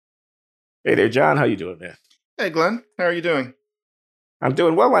Hey there, John. How you doing, man? Hey, Glenn, how are you doing? I'm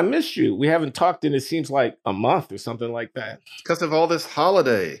doing well. I missed you. We haven't talked in it seems like a month or something like that. It's because of all this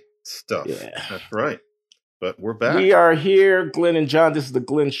holiday stuff. Yeah. That's right. But we're We back. are here, Glenn and John. This is the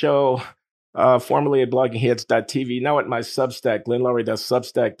Glenn Show, formerly at bloggingheads.tv, now at my Substack,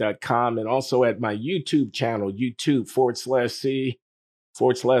 glennlowry.substack.com, and also at my YouTube channel, YouTube.com/C//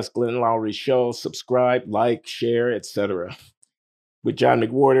 Glenn Lowry Show. Subscribe, like, share, etc. With John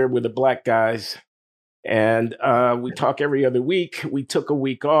McWhorter, we're the Black guys. And we talk every other week. We took a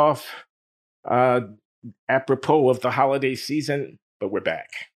week off. Uh, Apropos of the holiday season, but we're back.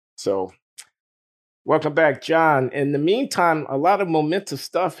 So, welcome back, John. In the meantime, a lot of momentous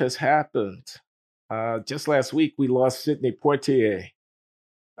stuff has happened. Just last week, we lost Sidney Poitier.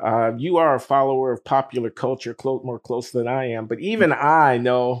 You are a follower of popular culture more close than I am, but even I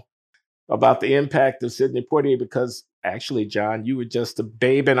know about the impact of Sidney Poitier because actually, John, you were just a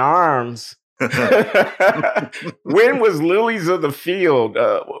babe in arms. When was Lilies of the Field?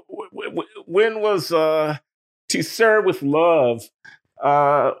 When was To Serve with Love?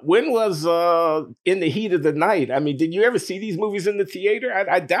 When was In the Heat of the Night? I mean, did you ever see these movies in the theater?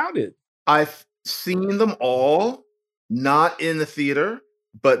 I doubt it. I've seen them all, not in the theater,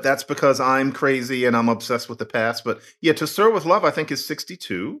 but that's because I'm crazy and I'm obsessed with the past. But yeah, To Serve with Love, I think, is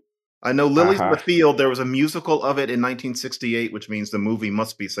 62. I know Lilies of the Field, there was a musical of it in 1968, which means the movie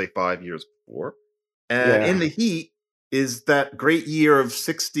must be, say, 5 years before. And In the Heat is that great year of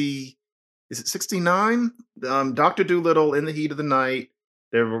 60, is it 69? Dr. Dolittle, In the Heat of the Night.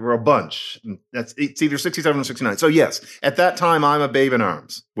 There were a bunch. It's either 67 or 69. So yes, at that time, I'm a babe in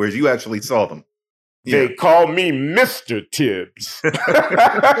arms, whereas you actually saw them. They call me Mr. Tibbs.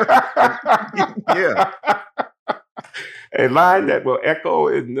 Yeah. A line that will echo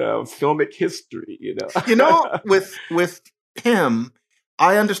in filmic history, with him,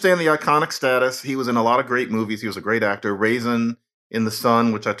 I understand the iconic status. He was in a lot of great movies. He was a great actor. Raisin in the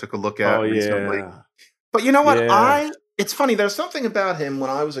Sun, which I took a look at recently. Yeah. But you know what? It's funny. There's something about him when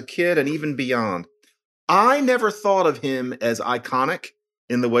I was a kid and even beyond. I never thought of him as iconic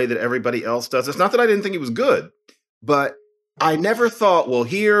in the way that everybody else does. It's not that I didn't think he was good, but I never thought, well,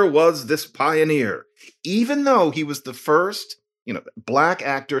 here was this pioneer. Even though he was the first, Black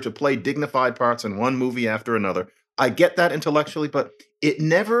actor to play dignified parts in one movie after another. I get that intellectually, but it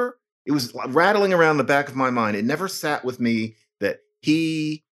was rattling around the back of my mind. It never sat with me that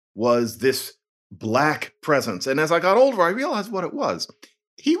he was this Black presence. And as I got older, I realized what it was.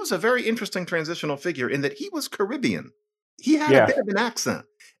 He was a very interesting transitional figure in that he was Caribbean. He had a bit of an accent.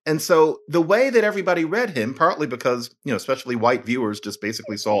 And so the way that everybody read him, partly because, especially white viewers just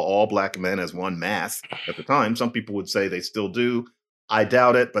basically saw all Black men as one mass at the time. Some people would say they still do. I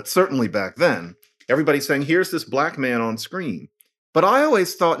doubt it, but certainly back then, everybody's saying, here's this Black man on screen. But I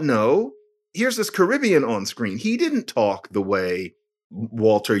always thought, no, here's this Caribbean on screen. He didn't talk the way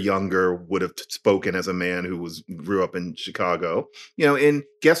Walter Younger would have spoken as a man who grew up in Chicago. In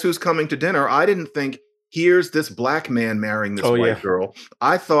Guess Who's Coming to Dinner, I didn't think, here's this Black man marrying this white girl.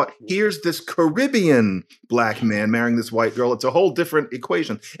 I thought, here's this Caribbean Black man marrying this white girl. It's a whole different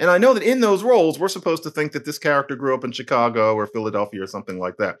equation. And I know that in those roles, we're supposed to think that this character grew up in Chicago or Philadelphia or something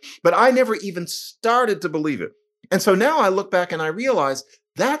like that. But I never even started to believe it. And so now I look back and I realize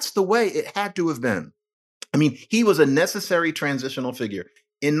that's the way it had to have been. I mean, he was a necessary transitional figure.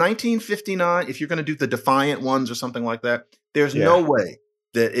 In 1959, if you're going to do the Defiant Ones or something like that, there's no way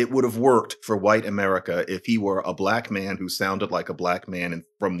that it would have worked for white America if he were a Black man who sounded like a Black man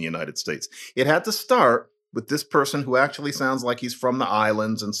from the United States. It had to start with this person who actually sounds like he's from the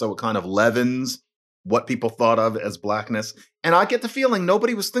islands, and so it kind of leavens what people thought of as Blackness. And I get the feeling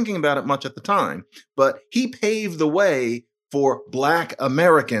nobody was thinking about it much at the time, but he paved the way for Black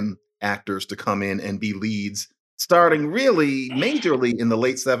American actors to come in and be leads, starting really majorly in the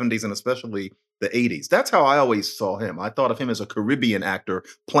late 70s and especially the 80s. That's how I always saw him. I thought of him as a Caribbean actor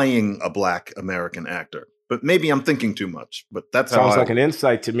playing a Black American actor. But maybe I'm thinking too much. But that's sounds like an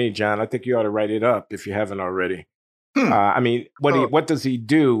insight to me, John. I think you ought to write it up if you haven't already. I mean, what does he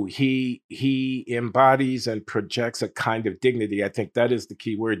do? He embodies and projects a kind of dignity. I think that is the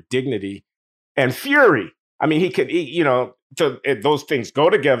key word: dignity and fury. I mean, those things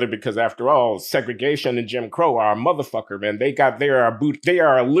go together because, after all, segregation and Jim Crow are a motherfucker, man. They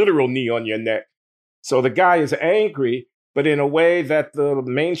are a literal knee on your neck. So the guy is angry, but in a way that the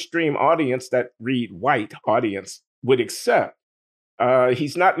mainstream audience, that read white audience, would accept.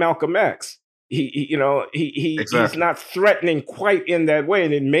 He's not Malcolm X. He's not threatening quite in that way.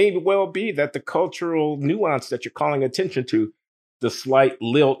 And it may well be that the cultural nuance that you're calling attention to, the slight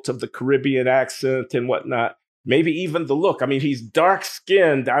lilt of the Caribbean accent and whatnot, maybe even the look. I mean, he's dark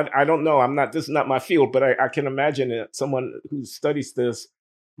skinned. I don't know. This is not my field, but I can imagine that someone who studies this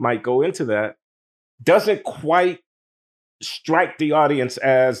might go into that. Doesn't quite strike the audience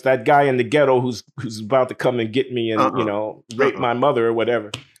as that guy in the ghetto who's about to come and get me and rape my mother or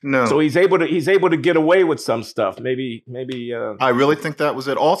whatever. No. So he's able to get away with some stuff. Maybe. I really think that was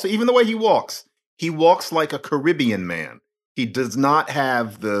it. Also, even the way he walks like a Caribbean man. He does not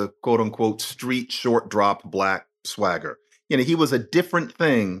have the quote unquote street short drop black swagger. He was a different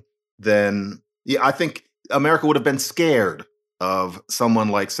thing than. I think America would have been scared of someone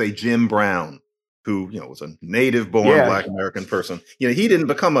like, say, Jim Brown, who was a native-born Black American person. He didn't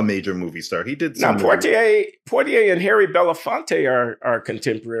become a major movie star. He did. Now Poitier and Harry Belafonte are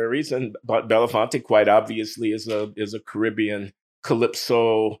contemporaries, but Belafonte quite obviously is a Caribbean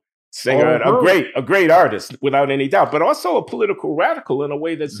calypso singer, a great artist without any doubt, but also a political radical in a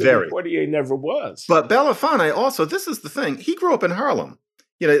way that Sidney Poitier never was. But Belafonte also, this is the thing, he grew up in Harlem.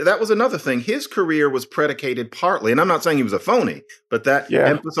 That was another thing. His career was predicated partly, and I'm not saying he was a phony, but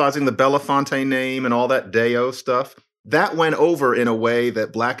emphasizing the Belafonte name and all that Deo stuff, that went over in a way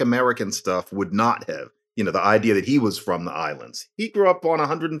that Black American stuff would not have. The idea that he was from the islands. He grew up on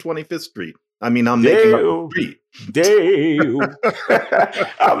 125th Street. I mean, I'm making up the street.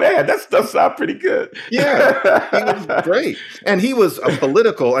 Oh, man, that stuff sounds pretty good. Yeah, he was great. And he was a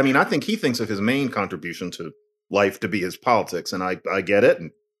political, I think he thinks of his main contribution to life to be his politics, and I get it, and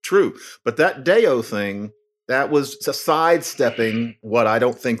true. But that Deo thing, that was sidestepping what I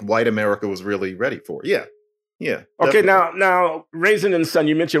don't think white America was really ready for. Yeah. Okay, now, Raisin and Son,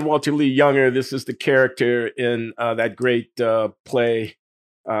 you mentioned Walter Lee Younger. This is the character in that great play.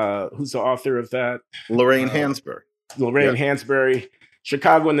 Who's the author of that? Lorraine Hansberry. Hansberry.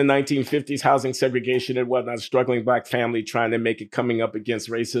 Chicago in the 1950s, housing segregation and whatnot, struggling Black family trying to make it, coming up against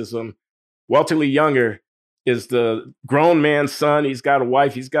racism. Walter Lee Younger is the grown man's son. He's got a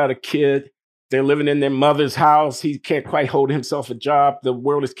wife. He's got a kid. They're living in their mother's house. He can't quite hold himself a job. The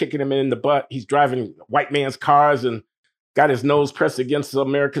world is kicking him in the butt. He's driving white man's cars and got his nose pressed against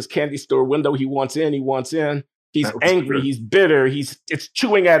America's candy store window. He wants in. He's angry. He's bitter. It's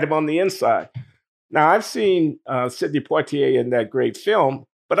chewing at him on the inside. Now, I've seen Sidney Poitier in that great film,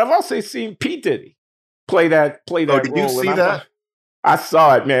 but I've also seen P. Diddy play that role. Did you see that? I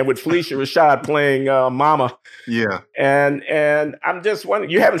saw it, man, with Felicia Rashad playing Mama. Yeah. And I'm just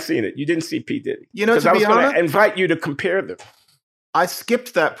wondering, you haven't seen it. You didn't see P. Diddy. Because I was going to invite you to compare them. I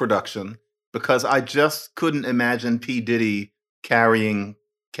skipped that production because I just couldn't imagine P. Diddy carrying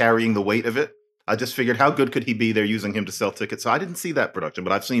the weight of it. I just figured, how good could he be? They're using him to sell tickets. So I didn't see that production,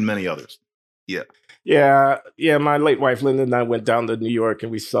 but I've seen many others. Yeah. Yeah. My late wife, Linda, and I went down to New York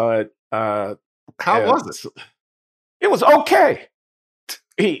and we saw it. How was it? It was okay.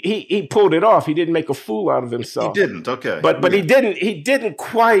 He pulled it off. He didn't make a fool out of himself. He didn't. Okay. But he didn't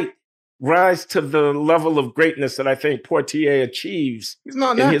quite rise to the level of greatness that I think Poitier achieves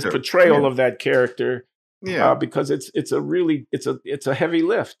in his portrayal of that character. Yeah. Because it's a heavy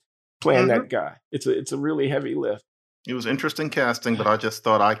lift playing that guy. It's a really heavy lift. It was interesting casting, but I just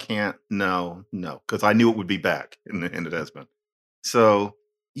thought no, because I knew it would be back, and it has been. So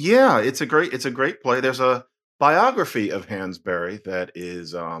yeah, it's a great play. There's a biography of Hansberry that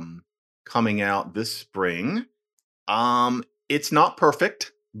is coming out this spring. It's not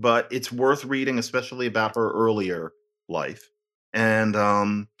perfect, but it's worth reading, especially about her earlier life.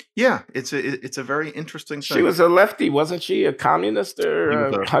 And it's a very interesting thing. She was a lefty, wasn't she? A communist,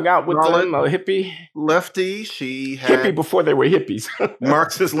 or hung out with them, a hippie? Lefty. She had hippie before they were hippies.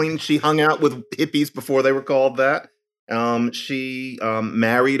 Marxist leaning. She hung out with hippies before they were called that. She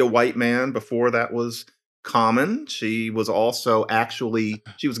married a white man before that was common. She was also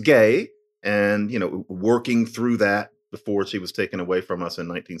she was gay, and working through that before she was taken away from us in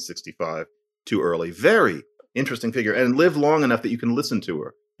 1965 too early. Very interesting figure, and lived long enough that you can listen to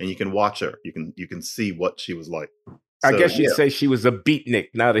her and you can watch her. You can see what she was like. So, I guess you'd say she was a beatnik,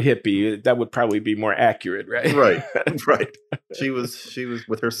 not a hippie. That would probably be more accurate, right? Right. She was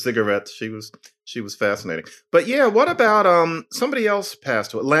with her cigarettes. She was fascinating. But yeah, what about somebody else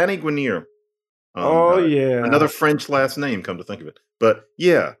passed away? Lanny Guinier. Yeah. Another French last name, come to think of it. But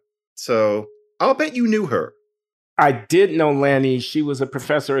yeah. So I'll bet you knew her. I did know Lanny. She was a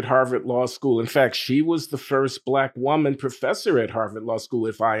professor at Harvard Law School. In fact, she was the first Black woman professor at Harvard Law School,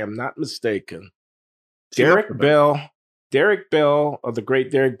 if I am not mistaken. Derek Bell, the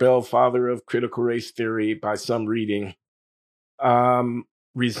great Derek Bell, father of critical race theory by some reading,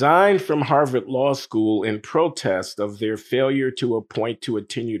 resigned from Harvard Law School in protest of their failure to appoint to a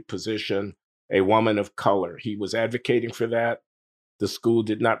tenured position a woman of color. He was advocating for that. The school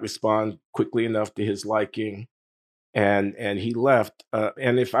did not respond quickly enough to his liking. and he left.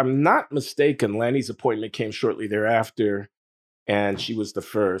 And if I'm not mistaken, Lanny's appointment came shortly thereafter, and she was the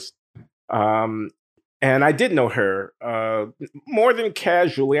first. And I did know her more than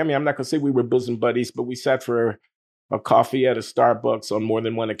casually. I mean, I'm not going to say we were bosom buddies, but we sat for a coffee at a Starbucks on more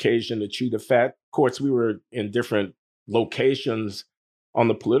than one occasion to chew the fat. Of course, we were in different locations on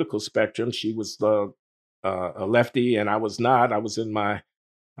the political spectrum. She was a lefty, and I was not. I was in my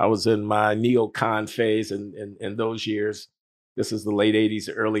neocon phase in those years. This is the late 80s,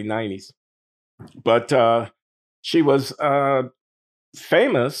 early 90s. But she was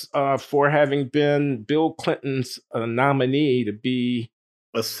famous for having been Bill Clinton's nominee to be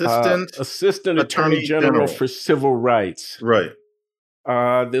Assistant Attorney General for Civil Rights. Right.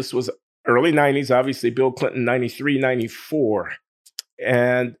 This was early 90s, obviously, Bill Clinton, 93, 94.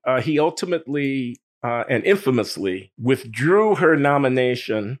 And he ultimately and infamously withdrew her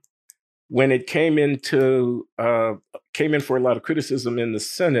nomination when it came in for a lot of criticism in the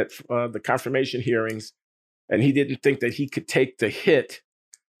Senate, the confirmation hearings. And he didn't think that he could take the hit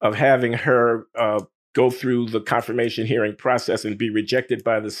of having her go through the confirmation hearing process and be rejected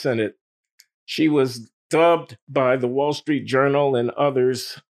by the Senate. She was dubbed by the Wall Street Journal and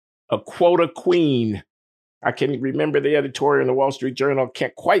others a quota queen. I can remember the editorial in the Wall Street Journal.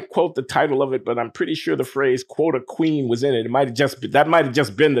 Can't quite quote the title of it, but I'm pretty sure the phrase quota queen was in it. That might have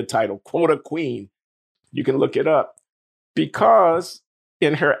just been the title, quota queen. You can look it up. Because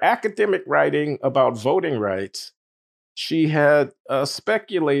in her academic writing about voting rights, she had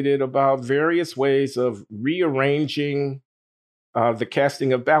speculated about various ways of rearranging the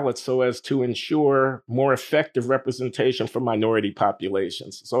casting of ballots so as to ensure more effective representation for minority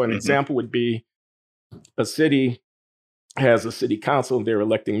populations. So an example would be a city has a city council, and they're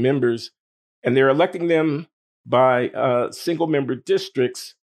electing members, and they're electing them by single-member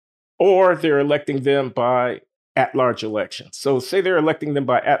districts, or they're electing them by at-large elections. So say they're electing them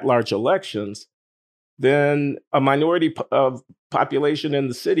by at-large elections, then a minority population in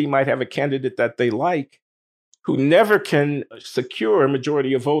the city might have a candidate that they like who never can secure a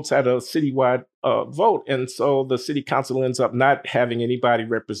majority of votes at a citywide vote. And so the city council ends up not having anybody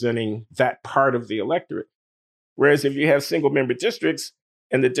representing that part of the electorate. Whereas if you have single-member districts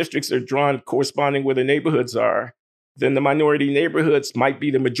and the districts are drawn corresponding where the neighborhoods are, then the minority neighborhoods might be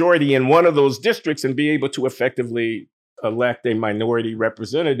the majority in one of those districts and be able to effectively elect a minority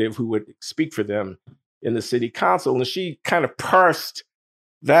representative who would speak for them in the city council. And she kind of parsed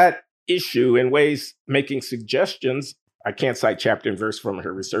that issue in ways, making suggestions. I can't cite chapter and verse from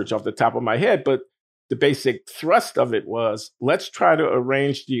her research off the top of my head, but the basic thrust of it was, let's try to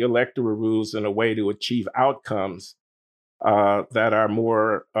arrange the electoral rules in a way to achieve outcomes that are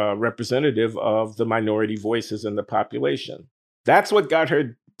more representative of the minority voices in the population. That's what got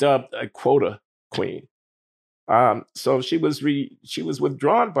her dubbed a quota queen. So she was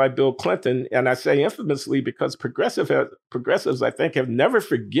withdrawn by Bill Clinton, and I say infamously because progressives, I think, have never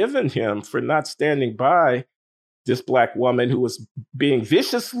forgiven him for not standing by this Black woman who was being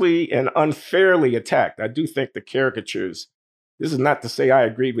viciously and unfairly attacked. I do think the caricatures, this is not to say I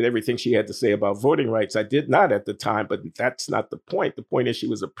agreed with everything she had to say about voting rights. I did not at the time, but that's not the point. The point is she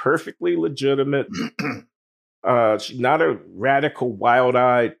was a perfectly legitimate, she's not a radical,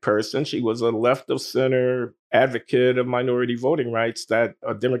 wild-eyed person. She was a left-of-center advocate of minority voting rights that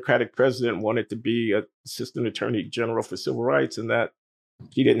a Democratic president wanted to be an assistant attorney general for civil rights, and that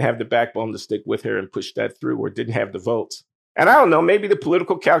he didn't have the backbone to stick with her and push that through, or didn't have the votes. And I don't know, maybe the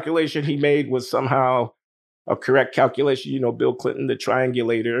political calculation he made was somehow a correct calculation. You know, Bill Clinton, the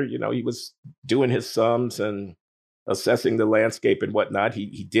triangulator, you know, he was doing his sums and assessing the landscape and whatnot.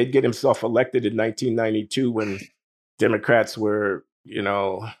 He did get himself elected in 1992 when Democrats were, you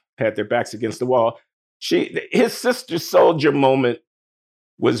know, had their backs against the wall. His Sister Soldier moment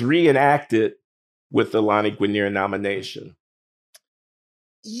was reenacted with the Lani Guinier nomination.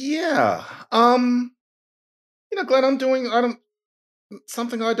 Yeah. You know, Glenn,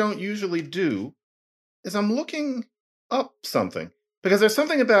 something I don't usually do is I'm looking up something, because there's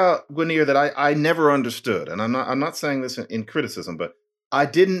something about Guinier that I never understood. And I'm not saying this in criticism, but I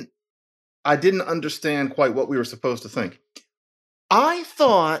didn't understand quite what we were supposed to think. I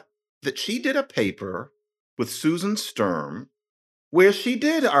thought that she did a paper with Susan Sturm where she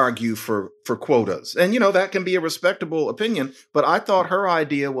did argue for quotas. And, you know, that can be a respectable opinion. But I thought her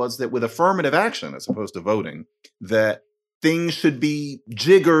idea was that with affirmative action, as opposed to voting, that things should be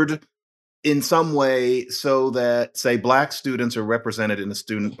jiggered in some way so that, say, Black students are represented in the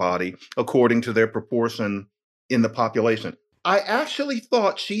student body according to their proportion in the population. I actually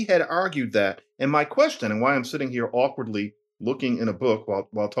thought she had argued that. And my question, and why I'm sitting here awkwardly looking in a book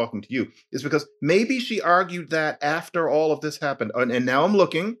while talking to you, is because maybe she argued that after all of this happened. And now I'm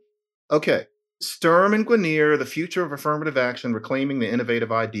looking. Okay. Sturm and Guinier, The Future of Affirmative Action, Reclaiming the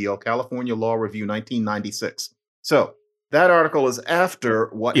Innovative Ideal, California Law Review, 1996. So that article is after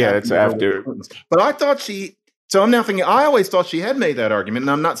what happened. Yeah, it's after. But I thought so I'm now thinking, I always thought she had made that argument,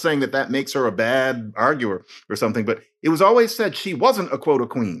 and I'm not saying that makes her a bad arguer or something, but it was always said she wasn't a quota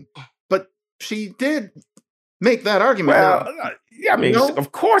queen. But she did make that argument. Well, yeah, I mean,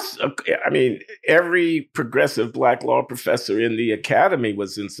 of course, I mean, every progressive Black law professor in the academy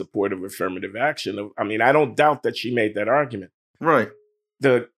was in support of affirmative action. I mean, I don't doubt that she made that argument. Right.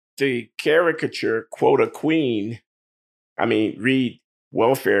 The caricature quota queen, I mean, read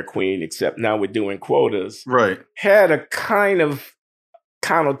welfare queen, except now we're doing quotas, right, had a kind of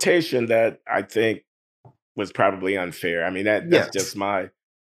connotation that I think was probably unfair. I mean, that's just my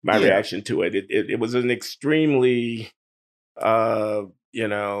reaction to it. It was an extremely,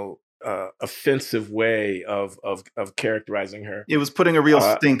 offensive way of characterizing her. It was putting a real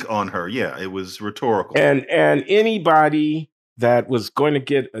stink on her. Yeah, it was rhetorical. And anybody that was going to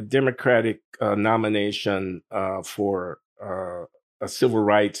get a Democratic nomination for a civil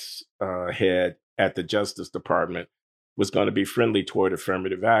rights head at the Justice Department was going to be friendly toward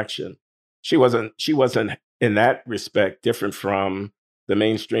affirmative action. She wasn't in that respect different from the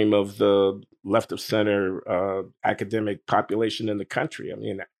mainstream of the left of center academic population in the country. I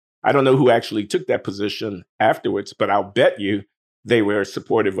mean, I don't know who actually took that position afterwards, but I'll bet you they were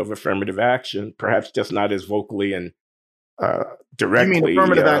supportive of affirmative action, perhaps just not as vocally and directly. You mean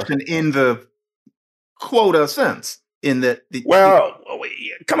affirmative action in the quota sense? In that,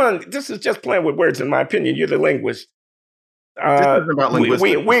 come on, this is just playing with words. In my opinion, you're the linguist. This isn't about linguistics.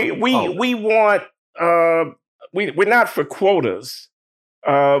 We want. We're not for quotas.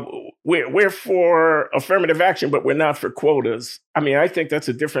 We're for affirmative action, but we're not for quotas. I mean, I think that's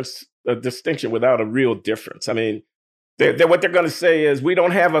a distinction without a real difference. I mean, what they're going to say is we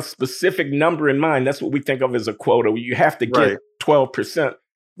don't have a specific number in mind. That's what we think of as a quota. You have to get 12%.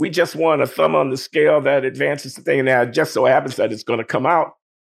 We just want a thumb on the scale that advances the thing. Now, it just so happens that it's going to come out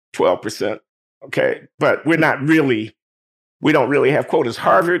 12%. Okay. But we don't really have quotas.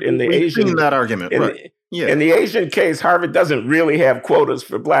 Harvard in the Asian. Seen that argument. In the Asian case, Harvard doesn't really have quotas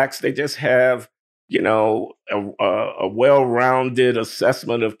for Blacks. They just have, a well-rounded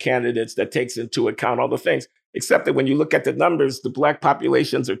assessment of candidates that takes into account all the things. Except that when you look at the numbers, the Black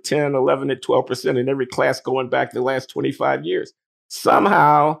populations are 10, 11, and 12% in every class going back the last 25 years.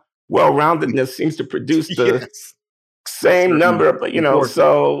 Somehow, well-roundedness seems to produce the same number, but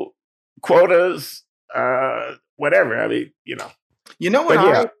so quotas, whatever. I mean,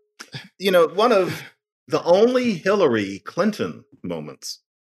 one of the only Hillary Clinton moments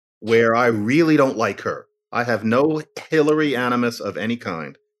where I really don't like her. I have no Hillary animus of any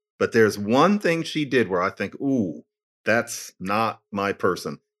kind, but there's one thing she did where I think, ooh, that's not my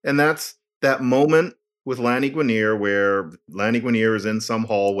person, and that's that moment with Lani Guinier, where Lani Guinier is in some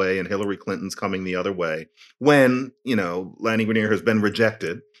hallway and Hillary Clinton's coming the other way, when, Lani Guinier has been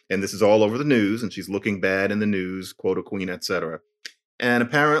rejected, and this is all over the news, and she's looking bad in the news, quota queen, etc. And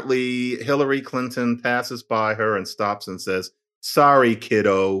apparently Hillary Clinton passes by her and stops and says, "Sorry,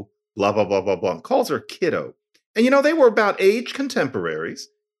 kiddo," blah, blah, blah, blah, blah, calls her kiddo. And, they were about age contemporaries,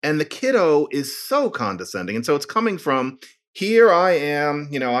 and the kiddo is so condescending. And so it's coming from, here I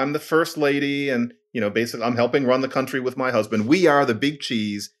am, I'm the first lady, and basically I'm helping run the country with my husband. We are the big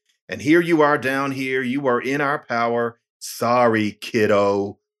cheese. And here you are down here. You are in our power. Sorry,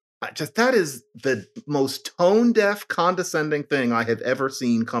 kiddo. That is the most tone deaf, condescending thing I have ever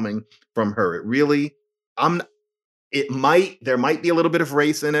seen coming from her. It really, there might be a little bit of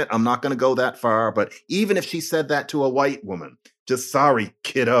race in it. I'm not going to go that far. But even if she said that to a white woman, just sorry,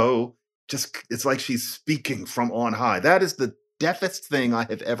 kiddo. It's like she's speaking from on high. That is the deafest thing I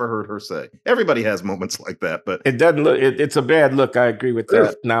have ever heard her say. Everybody has moments like that, but it doesn't look. It's a bad look. I agree with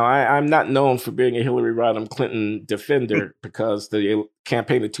that. Now, I'm not known for being a Hillary Rodham Clinton defender because the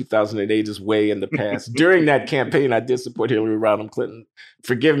campaign of 2008 is way in the past. During that campaign, I did support Hillary Rodham Clinton.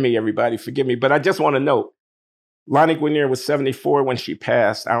 Forgive me, everybody. Forgive me. But I just want to note, Lani Guinier was 74 when she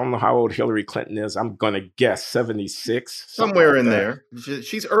passed. I don't know how old Hillary Clinton is. I'm going to guess 76. Somewhere in there.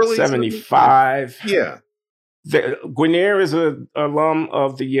 She's early 75. Yeah. Guinier is an alum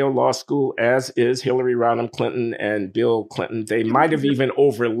of the Yale Law School, as is Hillary Rodham Clinton and Bill Clinton. They might have even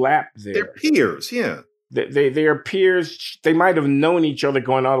overlapped there. They're peers, yeah. They are peers. They might have known each other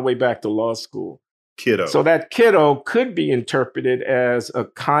going all the way back to law school. Kiddo. So that kiddo could be interpreted as a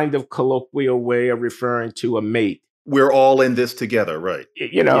kind of colloquial way of referring to a mate. we're all in this together, right?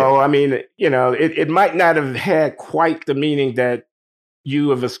 I mean, it might not have had quite the meaning that you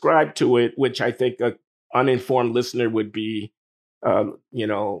have ascribed to it, which I think a uninformed listener would be, uh, you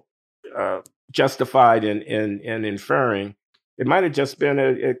know, justified in inferring. It might have just been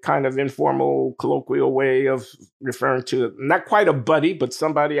a kind of informal, colloquial way of referring to not quite a buddy, but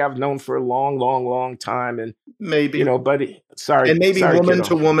somebody I've known for a long, long, long time. And maybe, buddy, sorry, and maybe woman kiddo.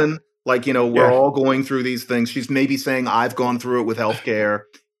 to woman, like we're all going through these things. She's maybe saying, "I've gone through it with healthcare,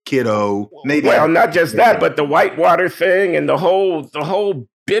 kiddo." Maybe. Well, not just that, but the Whitewater thing and the whole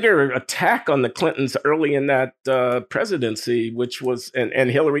bitter attack on the Clintons early in that presidency, which was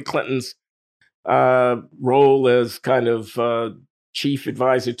and Hillary Clinton's role as kind of chief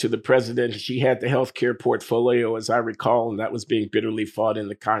advisor to the president. She had the healthcare portfolio, as I recall, and that was being bitterly fought in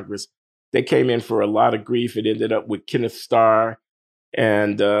the Congress. They came in for a lot of grief. It ended up with Kenneth Starr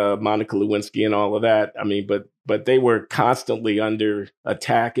and Monica Lewinsky and all of that. I mean, but they were constantly under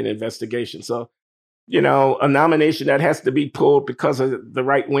attack and investigation. So, a nomination that has to be pulled because of the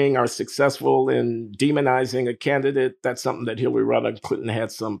right wing are successful in demonizing a candidate, that's something that Hillary Rodham Clinton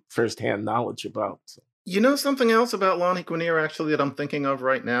had some firsthand knowledge about. So. Something else about Lani Guinier, actually, that I'm thinking of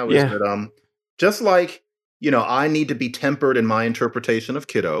right now is that just like, I need to be tempered in my interpretation of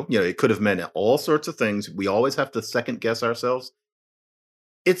kiddo. It could have meant all sorts of things. We always have to second guess ourselves.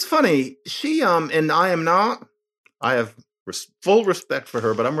 It's funny. She, and I have full respect for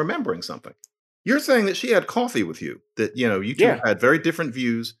her, but I'm remembering something. You're saying that she had coffee with you, that, you two had very different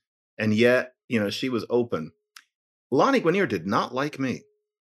views, and yet, she was open. Lani Guinier did not like me.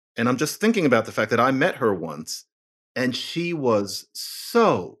 And I'm just thinking about the fact that I met her once, and she was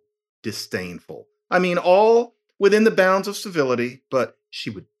so disdainful. I mean, all within the bounds of civility, but she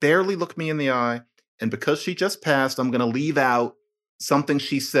would barely look me in the eye. And because she just passed, I'm going to leave out something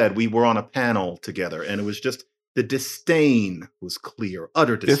she said. We were on a panel together, and it was just, the disdain was clear,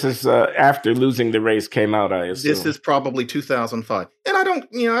 utter disdain. This is after Losing the Race came out, I assume. This is probably 2005. And I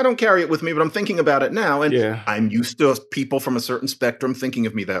don't carry it with me, but I'm thinking about it now. And I'm used to people from a certain spectrum thinking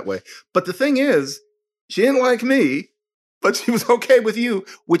of me that way. But the thing is, she didn't like me, but she was okay with you,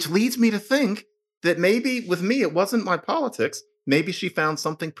 which leads me to think that maybe with me, it wasn't my politics. Maybe she found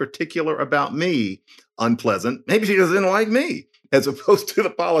something particular about me unpleasant. Maybe she just didn't like me, as opposed to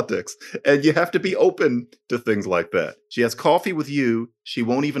the politics. And you have to be open to things like that. She has coffee with you. She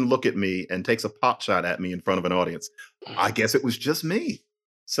won't even look at me and takes a pot shot at me in front of an audience. I guess it was just me.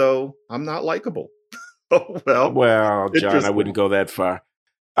 So I'm not likable. Well, John, I wouldn't go that far.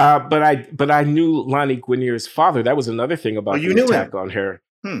 But I knew Lani Guinier's father. That was another thing about the attack on her.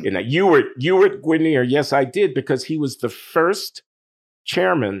 Ewart Guinier. Yes, I did, because he was the first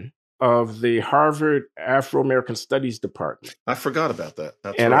chairman of the Harvard Afro-American Studies Department. I forgot about that.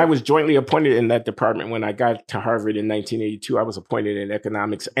 Right. I was jointly appointed in that department when I got to Harvard in 1982. I was appointed in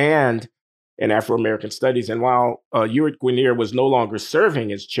economics and in Afro-American Studies. And while Ewart Guinier was no longer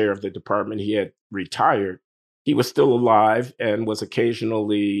serving as chair of the department, he had retired. He was still alive and was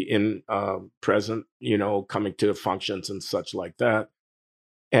occasionally present, coming to functions and such like that.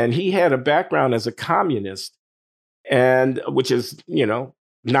 And he had a background as a communist, and which is,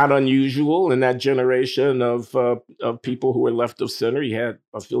 not unusual in that generation of people who were left of center. He had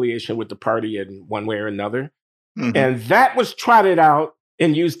affiliation with the party in one way or another. Mm-hmm. And that was trotted out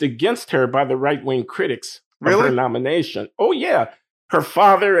and used against her by the right-wing critics of her nomination. Oh, yeah. Her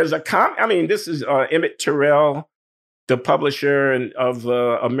father is this is Emmett Terrell, the publisher of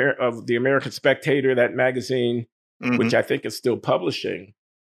the American Spectator, that magazine, which I think is still publishing.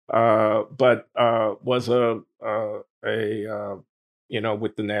 But was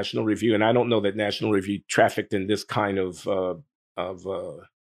with the National Review, and I don't know that National Review trafficked in this kind of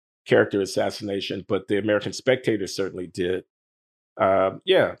character assassination, but the American Spectator certainly did.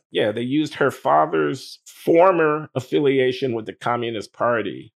 They used her father's former affiliation with the Communist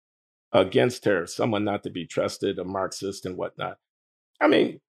Party against her, someone not to be trusted, a Marxist and whatnot. I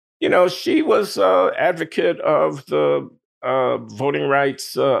mean, she was advocate of the voting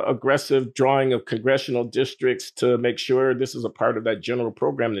rights, aggressive drawing of congressional districts to make sure this is a part of that general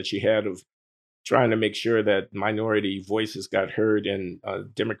program that she had of trying to make sure that minority voices got heard in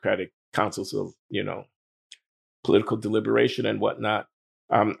democratic councils of, political deliberation and whatnot.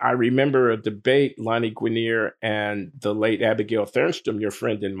 I remember a debate, Lani Guinier and the late Abigail Thernstrom, your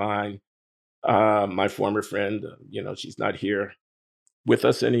friend and mine, my former friend, she's not here with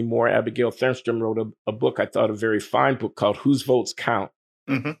us anymore. Abigail Thernstrom wrote a book, I thought a very fine book, called Whose Votes Count,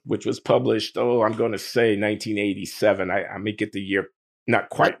 which was published, I'm going to say 1987. I may get the year Not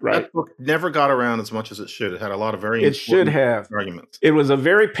quite right. That book never got around as much as it should. It had a lot of very It should important have. arguments. It was a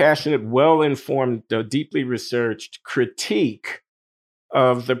very passionate, well-informed, deeply researched critique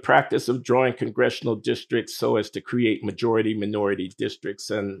of the practice of drawing congressional districts so as to create majority minority districts,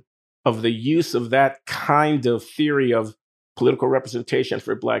 and of the use of that kind of theory of political representation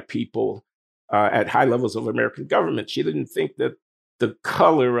for Black people at high levels of American government. She didn't think that the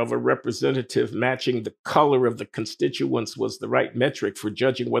color of a representative matching the color of the constituents was the right metric for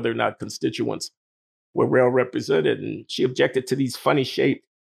judging whether or not constituents were well represented. And she objected to these funny shaped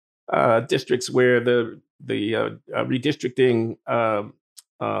districts where the redistricting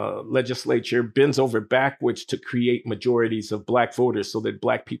legislature bends over backwards to create majorities of Black voters so that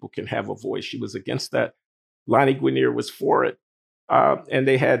Black people can have a voice. She was against that. Lani Guinier was for it. And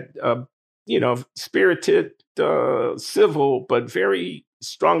they had, spirited, civil, but very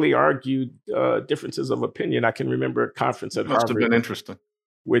strongly argued differences of opinion. I can remember a conference at Harvard. Must have been interesting.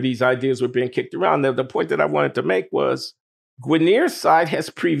 Where these ideas were being kicked around. The point that I wanted to make was Guinier's side has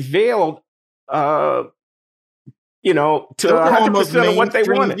prevailed, to 100% of what they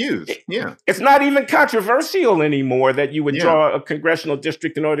wanted. It's not even controversial anymore that you would draw a congressional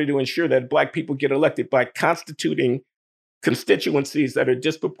district in order to ensure that Black people get elected by constituting constituencies that are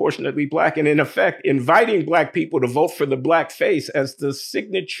disproportionately Black, and in effect, inviting Black people to vote for the Black face as the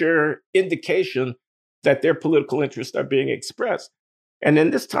signature indication that their political interests are being expressed. And in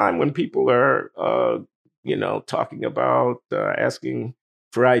this time when people are, talking about asking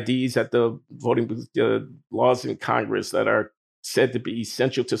for IDs at the voting booth, laws in Congress that are said to be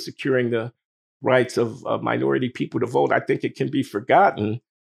essential to securing the rights of minority people to vote, I think it can be forgotten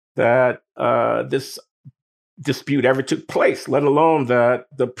that this dispute ever took place, let alone that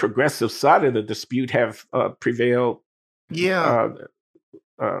the progressive side of the dispute have prevailed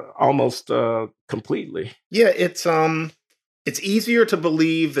almost completely. Yeah, it's easier to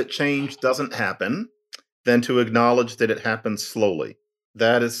believe that change doesn't happen than to acknowledge that it happens slowly.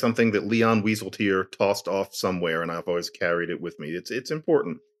 That is something that Leon Wieseltier tossed off somewhere, and I've always carried it with me. It's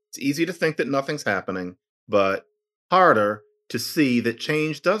important. It's easy to think that nothing's happening, but harder to see that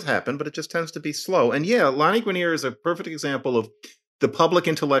change does happen, but it just tends to be slow. And yeah, Lani Guinier is a perfect example of the public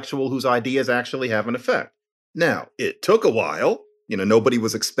intellectual whose ideas actually have an effect. Now, it took a while. Nobody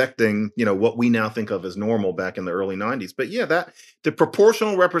was expecting, what we now think of as normal back in the early 90s. But yeah, that the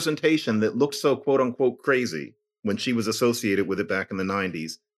proportional representation that looked so quote unquote crazy when she was associated with it back in the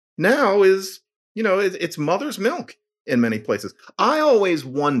 90s now is, it's mother's milk in many places. I always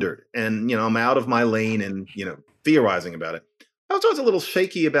wondered, and, I'm out of my lane and, theorizing about it. I was always a little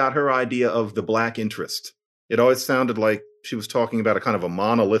shaky about her idea of the Black interest. It always sounded like she was talking about a kind of a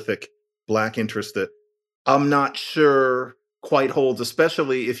monolithic Black interest that I'm not sure quite holds,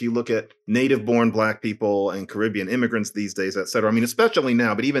 especially if you look at native-born Black people and Caribbean immigrants these days, et cetera. I mean, especially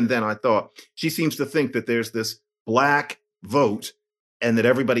now, but even then I thought she seems to think that there's this Black vote and that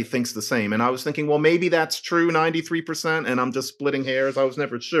everybody thinks the same. And I was thinking, well, maybe that's true 93%, and I'm just splitting hairs. I was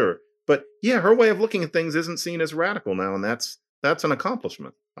never sure. But yeah, her way of looking at things isn't seen as radical now, and that's an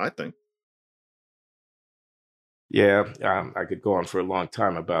accomplishment, I think. Yeah, I could go on for a long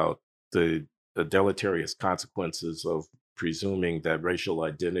time about the deleterious consequences of presuming that racial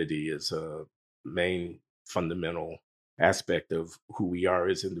identity is a main fundamental aspect of who we are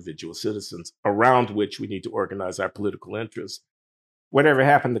as individual citizens, around which we need to organize our political interests. Whatever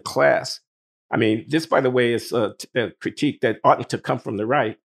happened to class? I mean, this, by the way, is a critique that oughtn't to come from the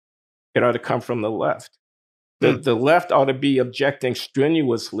right. It ought to come from the left. The left ought to be objecting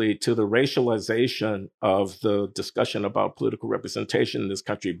strenuously to the racialization of the discussion about political representation in this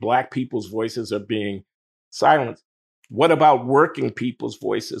country. Black people's voices are being silenced. What about working people's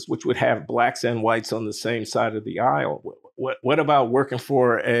voices, which would have Blacks and whites on the same side of the aisle? What about working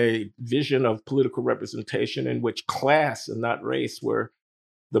for a vision of political representation in which class and not race were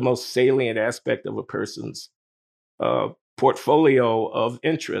the most salient aspect of a person's portfolio of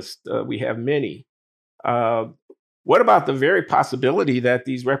interest? We have many. What about the very possibility that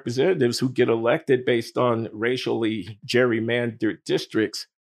these representatives who get elected based on racially gerrymandered districts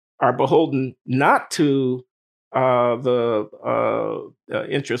are beholden not to the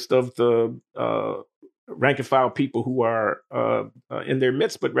interest of the rank and file people who are in their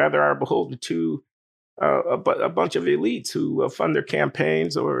midst, but rather are beholden to a bunch of elites who fund their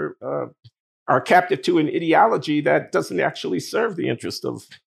campaigns or are captive to an ideology that doesn't actually serve the interest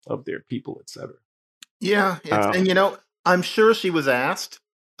of their people, et cetera. Yeah. And, I'm sure she was asked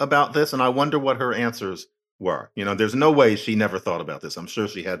about this, and I wonder what her answers were. There's no way she never thought about this. I'm sure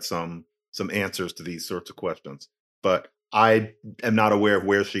she had some answers to these sorts of questions, but I am not aware of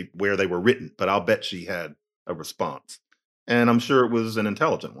where they were written, but I'll bet she had a response. and I'm sure it was an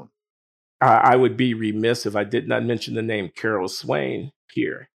intelligent one. I would be remiss if I did not mention the name Carol Swain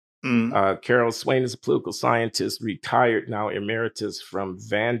here. Carol Swain is a political scientist, retired now, emeritus from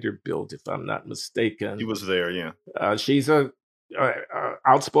Vanderbilt, if I'm not mistaken. She was there, yeah. She's a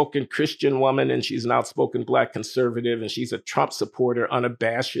outspoken Christian woman, and she's an outspoken Black conservative, and she's a Trump supporter,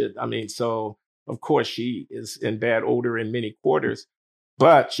 unabashed. I mean, so of course she is in bad odor in many quarters,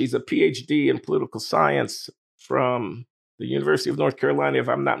 but she's a PhD in political science from the University of North Carolina, if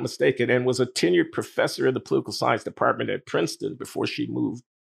I'm not mistaken, and was a tenured professor in the political science department at Princeton before she moved,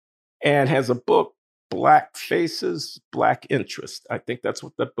 and has a book, Black Faces, Black Interest. I think that's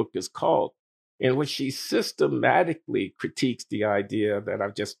what that book is called, in which she systematically critiques the idea that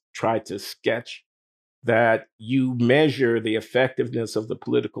I've just tried to sketch, that you measure the effectiveness of the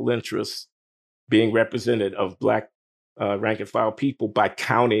political interests being represented of Black rank and file people by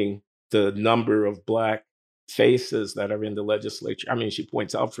counting the number of Black faces that are in the legislature. I mean, she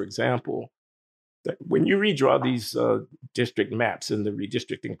points out, for example, that when you redraw these district maps in the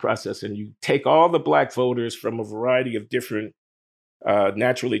redistricting process and you take all the Black voters from a variety of different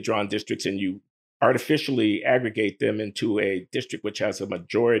naturally drawn districts and you artificially aggregate them into a district which has a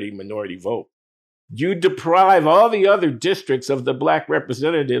majority minority vote, you deprive all the other districts of the Black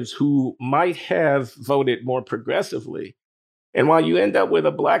representatives who might have voted more progressively. And while you end up with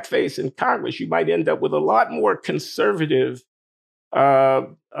a Black face in Congress, you might end up with a lot more conservative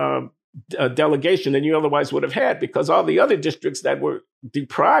delegation than you otherwise would have had, because all the other districts that were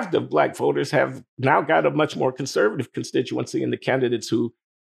deprived of Black voters have now got a much more conservative constituency, and the candidates who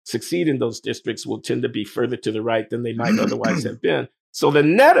succeed in those districts will tend to be further to the right than they might otherwise have been. So the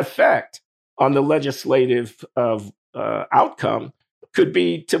net effect on the legislative outcome could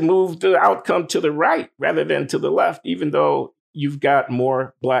be to move the outcome to the right rather than to the left, even though you've got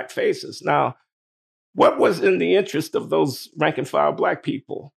more Black faces. Now, what was in the interest of those rank and file Black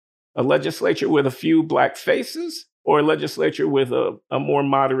people? A legislature with a few Black faces, or a legislature with a more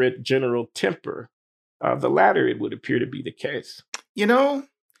moderate general temper? The latter, it would appear to be the case. You know,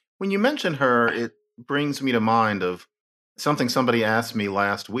 when you mention her, it brings me to mind of something somebody asked me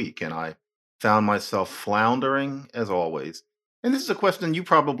last week, and I found myself floundering as always. And this is a question you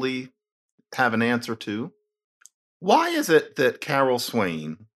probably have an answer to. Why is it that Carol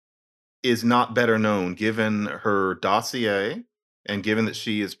Swain is not better known, given her dossier and given that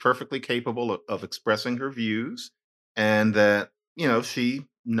she is perfectly capable of expressing her views, and that, she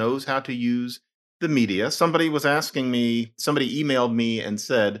knows how to use the media? Somebody was asking me, somebody emailed me and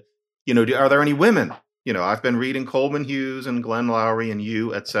said, are there any women? I've been reading Coleman Hughes and Glenn Loury and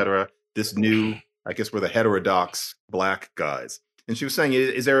you, et cetera. This new, I guess we're the heterodox Black guys. And she was saying,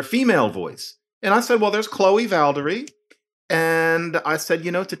 is there a female voice? And I said, well, there's Chloe Valdery. And I said,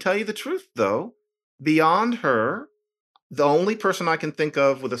 to tell you the truth, though, beyond her, the only person I can think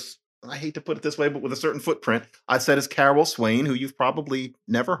of with I hate to put it this way, but with a certain footprint, I said is Carol Swain, who you've probably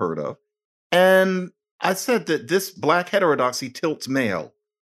never heard of. And I said that this Black heterodoxy tilts male.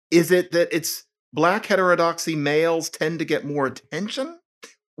 Is it that it's Black heterodoxy males tend to get more attention?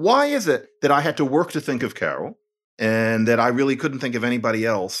 Why is it that I had to work to think of Carol, and that I really couldn't think of anybody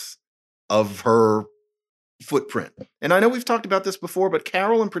else of her footprint? And I know we've talked about this before, but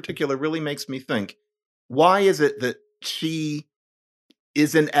Carol in particular really makes me think, why is it that she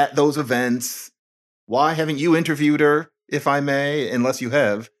isn't at those events? Why haven't you interviewed her, if I may, unless you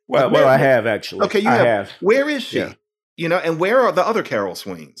have? Well, I have, actually. Okay, you have. Where is she? Yeah. And where are the other Carol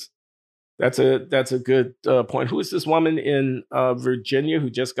Swains? That's a good point. Who is this woman in Virginia who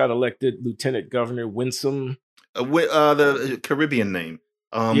just got elected Lieutenant Governor? Winsome? The Caribbean name.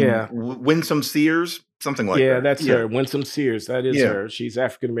 Winsome Sears, something like that. Yeah, that's her. Winsome Sears. That is her. She's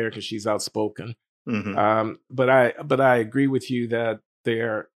African American. She's outspoken. Mm-hmm. But I agree with you that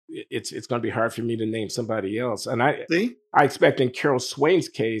it's going to be hard for me to name somebody else. And I expect in Carol Swain's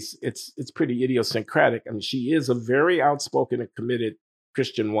case, it's pretty idiosyncratic. I mean, she is a very outspoken and committed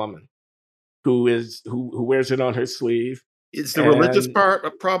Christian woman who wears it on her sleeve. Is the religious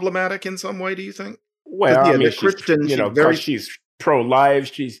part problematic in some way, do you think? Well, I mean, Christian, she's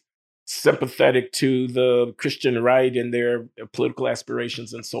pro-life. She's sympathetic to the Christian right and their political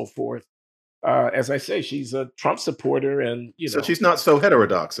aspirations and so forth. As I say, she's a Trump supporter, and so she's not so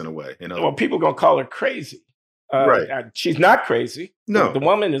heterodox in a way. Well, people are gonna call her crazy. Right? She's not crazy. No, the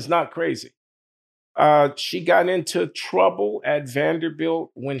woman is not crazy. She got into trouble at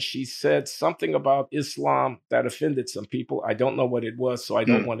Vanderbilt when she said something about Islam that offended some people. I don't know what it was, so I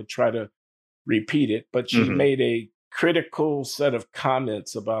don't want to try to repeat it. But she made a critical set of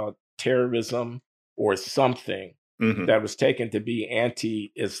comments about terrorism or something that was taken to be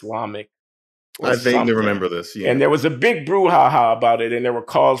anti-Islamic or I vaguely something. remember this. Yeah. And there was a big brouhaha about it, and there were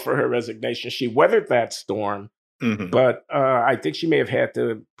calls for her resignation. She weathered that storm, but I think she may have had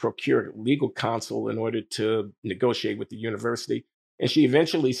to procure legal counsel in order to negotiate with the university. And she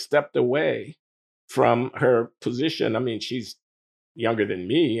eventually stepped away from her position. I mean, she's younger than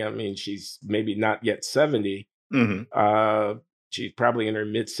me. I mean, she's maybe not yet 70. She's probably in her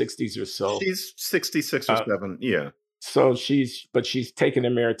mid 60s or so. She's 66 or 7. Yeah. So she's taken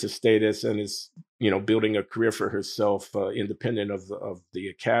emeritus status and is, building a career for herself, independent of the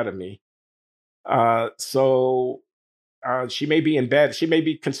academy. So she may be in bed. She may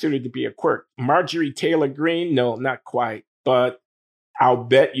be considered to be a quirk. Marjorie Taylor Greene, no, not quite. But I'll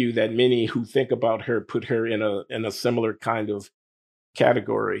bet you that many who think about her put her in a similar kind of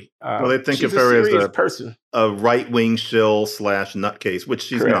category. Well, they think she's of her as as person, a right-wing shill / nutcase, which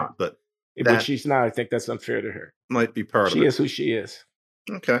she's correct. not. But she's not. I think that's unfair to her. Might be part of it. She is who she is.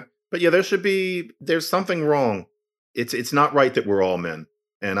 Okay, but yeah, there's something wrong. It's not right that we're all men,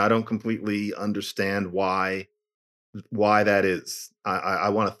 and I don't completely understand why that is. I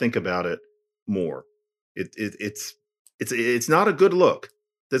want to think about it more. It's not a good look.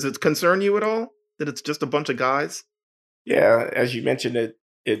 Does it concern you at all that it's just a bunch of guys? Yeah, as you mentioned,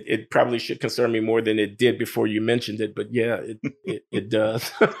 it probably should concern me more than it did before you mentioned it. But yeah, it does.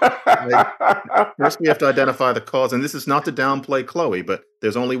 First, we have to identify the cause, and this is not to downplay Chloe, but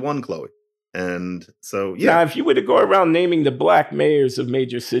there's only one Chloe, and so yeah. Now, if you were to go around naming the black mayors of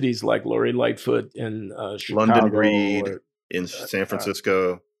major cities like Lori Lightfoot in Chicago, London Breed in San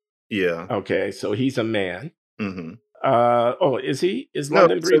Francisco, yeah. Okay, so he's a man. Is he? Is No,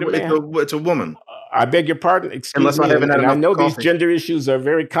 London Breed a man? It's a woman. I beg your pardon. Excuse me. And I know these gender issues are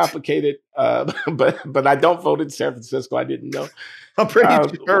very complicated, but I don't vote in San Francisco. I didn't know. I'm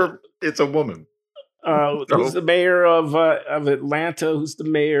pretty sure it's a woman. Who's the mayor of Atlanta? Who's the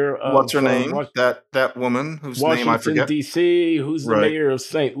mayor of what's her name? That woman whose name I forget. Washington D.C. Who's the mayor of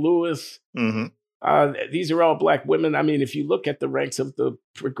St. Louis? These are all black women. I mean, if you look at the ranks of the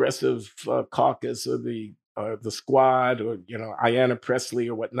Progressive Caucus or the Squad, or Ayanna Pressley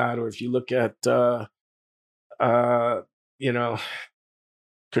or whatnot, or if you look at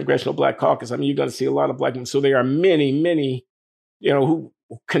Congressional Black Caucus, I mean, you're going to see a lot of black women. So there are many, who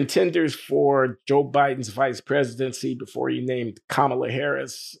contenders for Joe Biden's vice presidency before he named Kamala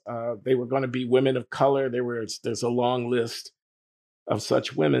Harris. They were going to be women of color. There's a long list of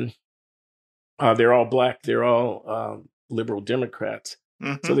such women. They're all black. They're all liberal Democrats.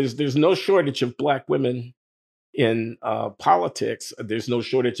 So there's no shortage of black women in politics. There's no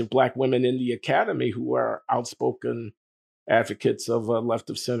shortage of black women in the academy who are outspoken advocates of a left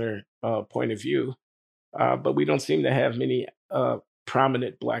of center point of view. But we don't seem to have many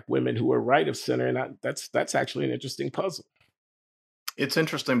prominent black women who are right of center. And that's actually an interesting puzzle. It's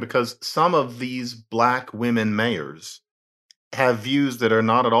interesting because some of these black women mayors have views that are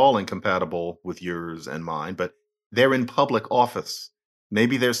not at all incompatible with yours and mine, but they're in public office.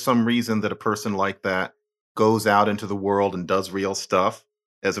 Maybe there's some reason that a person like that goes out into the world and does real stuff,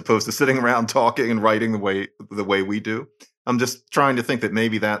 as opposed to sitting around talking and writing the way we do. I'm just trying to think that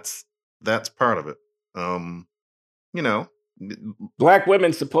maybe that's part of it. Black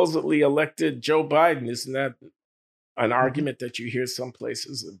women supposedly elected Joe Biden. Isn't that an argument that you hear some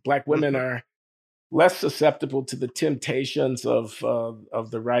places? Black women are less susceptible to the temptations of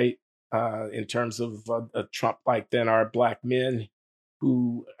the right in terms of Trump like than are black men,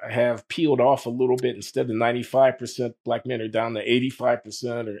 who have peeled off a little bit. Instead of 95% black men are down to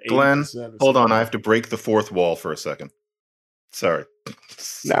 85% or 80%. Glenn, hold on. I have to break the fourth wall for a second. Sorry.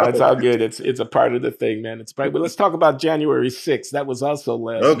 No, it's all good. It's a part of the thing, man. It's part. But let's talk about January 6th. That was also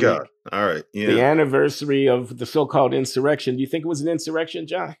last week. God. All right. Yeah. The anniversary of the so-called insurrection. Do you think it was an insurrection,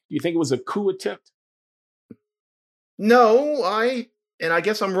 John? Do you think it was a coup attempt? No, I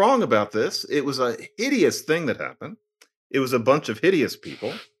guess I'm wrong about this. It was a hideous thing that happened. It was a bunch of hideous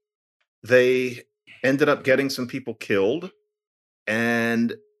people. They ended up getting some people killed.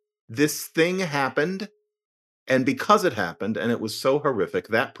 And this thing happened. And because it happened and it was so horrific,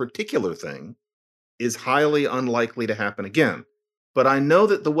 that particular thing is highly unlikely to happen again. But I know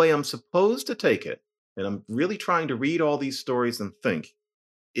that the way I'm supposed to take it, and I'm really trying to read all these stories and think,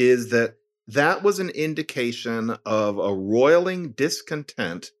 is that was an indication of a roiling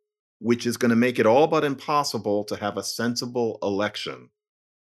discontent, which is going to make it all but impossible to have a sensible election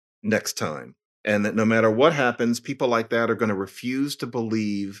next time. And that no matter what happens, people like that are going to refuse to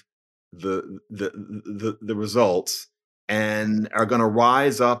believe the results and are going to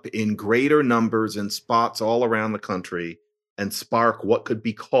rise up in greater numbers in spots all around the country and spark what could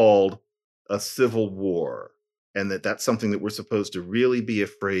be called a civil war. And that's something that we're supposed to really be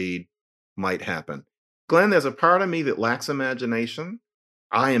afraid might happen. Glenn, there's a part of me that lacks imagination.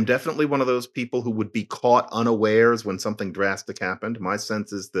 I am definitely one of those people who would be caught unawares when something drastic happened. My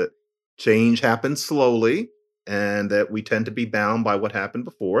sense is that change happens slowly and that we tend to be bound by what happened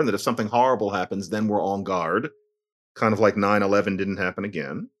before, and that if something horrible happens, then we're on guard, kind of like 9/11 didn't happen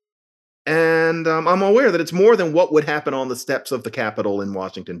again. And I'm aware that it's more than what would happen on the steps of the Capitol in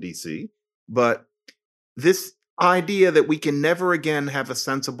Washington, D.C. But this idea that we can never again have a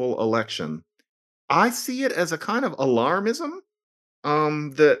sensible election, I see it as a kind of alarmism.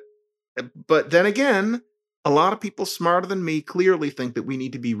 But then again, a lot of people smarter than me clearly think that we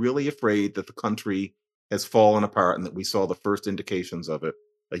need to be really afraid that the country has fallen apart and that we saw the first indications of it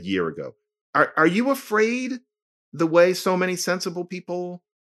a year ago. Are you afraid, the way so many sensible people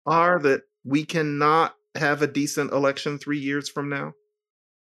are, that we cannot have a decent election 3 years from now?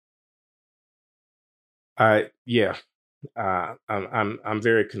 Yeah. I'm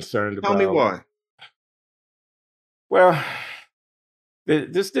very concerned about. Tell me why. Well,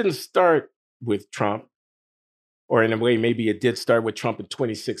 this didn't start with Trump, or in a way, maybe it did start with Trump in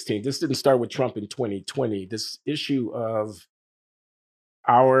 2016. This didn't start with Trump in 2020. This issue of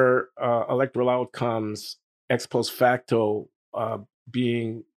our electoral outcomes ex post facto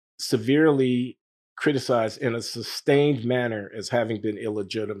being severely criticized in a sustained manner as having been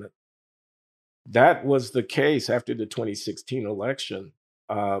illegitimate. That was the case after the 2016 election.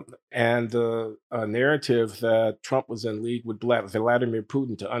 And the narrative that Trump was in league with Vladimir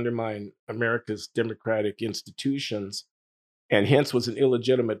Putin to undermine America's democratic institutions, and hence was an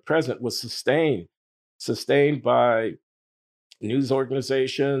illegitimate president, was sustained by news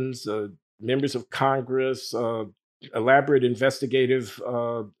organizations, members of Congress, elaborate investigative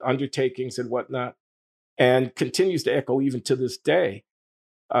undertakings and whatnot, and continues to echo even to this day.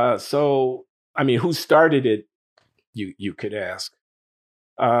 So, I mean, who started it? You could ask.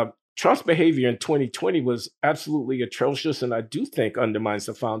 Trump's behavior in 2020 was absolutely atrocious, and I do think undermines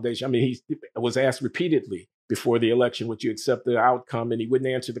the foundation. I mean, he was asked repeatedly before the election, would you accept the outcome? And he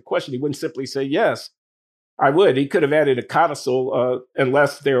wouldn't answer the question. He wouldn't simply say, yes, I would. He could have added a codicil,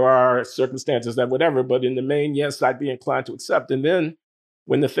 unless there are circumstances that whatever, but in the main, yes, I'd be inclined to accept. And then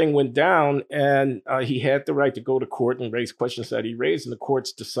when the thing went down and he had the right to go to court and raise questions that he raised, and the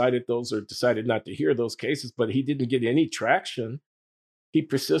courts decided not to hear those cases, but he didn't get any traction. He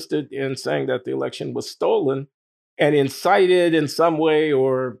persisted in saying that the election was stolen and incited in some way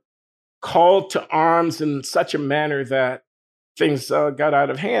or called to arms in such a manner that things got out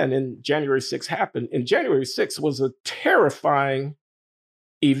of hand, and January 6th happened. And January 6th was a terrifying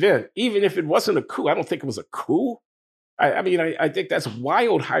event. Even if it wasn't a coup, I don't think it was a coup. I think that's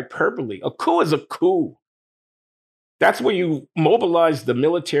wild hyperbole. A coup is a coup. That's where you mobilize the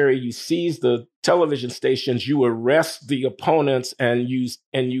military, you seize the television stations, you arrest the opponents, and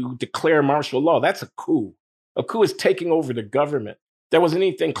you declare martial law. That's a coup. A coup is taking over the government. There wasn't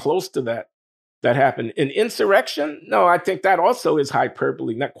anything close to that happened. An insurrection? No, I think that also is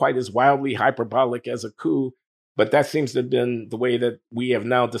hyperbole, not quite as wildly hyperbolic as a coup, but that seems to have been the way that we have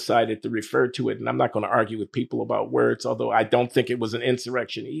now decided to refer to it. And I'm not going to argue with people about words, although I don't think it was an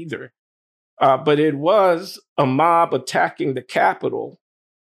insurrection either. But it was a mob attacking the Capitol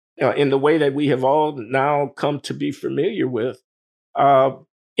in the way that we have all now come to be familiar with,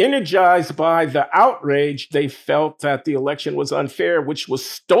 energized by the outrage they felt that the election was unfair, which was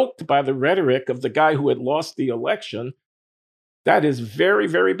stoked by the rhetoric of the guy who had lost the election. That is very,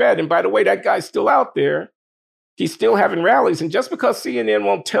 very bad. And by the way, that guy's still out there. He's still having rallies. And just because CNN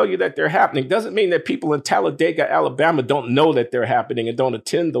won't tell you that they're happening doesn't mean that people in Talladega, Alabama don't know that they're happening and don't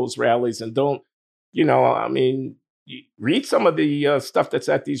attend those rallies and don't, read some of the stuff that's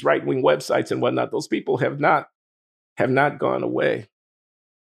at these right-wing websites and whatnot. Those people have not gone away.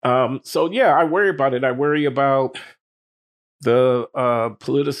 So yeah, I worry about it. I worry about the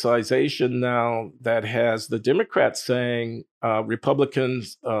politicization now that has the Democrats saying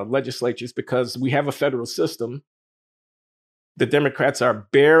Republicans legislatures, because we have a federal system. The Democrats are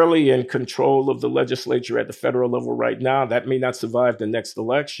barely in control of the legislature at the federal level right now. That may not survive the next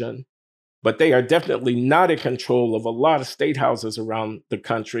election, but they are definitely not in control of a lot of state houses around the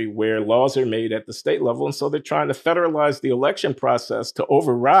country where laws are made at the state level. And so they're trying to federalize the election process to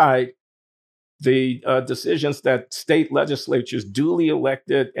override the decisions that state legislatures, duly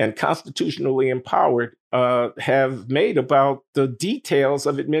elected and constitutionally empowered, have made about the details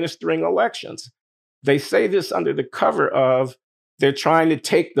of administering elections. They say this under the cover of they're trying to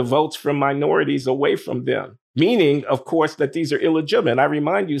take the votes from minorities away from them, meaning, of course, that these are illegitimate. I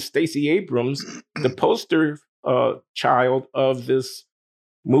remind you, Stacey Abrams, the poster child of this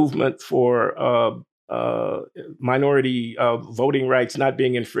movement for minority voting rights not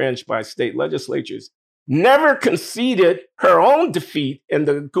being infringed by state legislatures, never conceded her own defeat in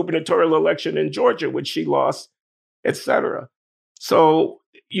the gubernatorial election in Georgia, which she lost, et cetera. So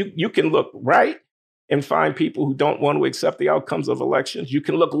you can look right and find people who don't want to accept the outcomes of elections. You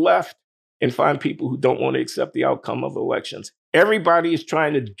can look left and find people who don't want to accept the outcome of elections. Everybody is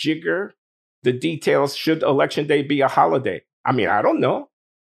trying to jigger the details. Should election day be a holiday? I mean, I don't know.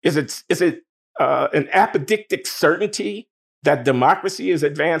 Is it an apodictic certainty that democracy is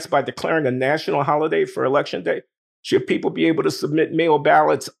advanced by declaring a national holiday for election day? Should people be able to submit mail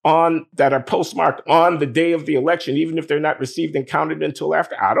ballots that are postmarked on the day of the election, even if they're not received and counted until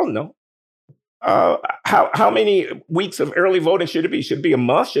after? I don't know. How many weeks of early voting should it be? Should it be a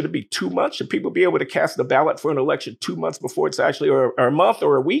month? Should it be 2 months? Should people be able to cast the ballot for an election 2 months before it's actually, or a month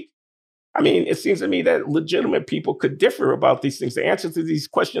or a week? I mean, it seems to me that legitimate people could differ about these things. The answers to these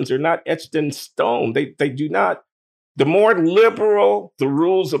questions are not etched in stone. They do not. The more liberal the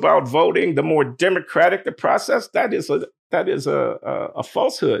rules about voting, the more democratic the process. That is a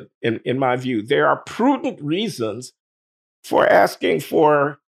falsehood in my view. There are prudent reasons for asking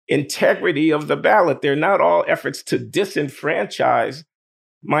for integrity of the ballot. They're not all efforts to disenfranchise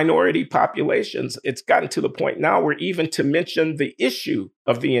minority populations. It's gotten to the point now where even to mention the issue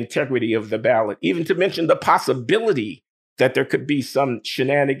of the integrity of the ballot, even to mention the possibility that there could be some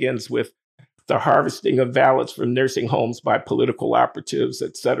shenanigans with the harvesting of ballots from nursing homes by political operatives,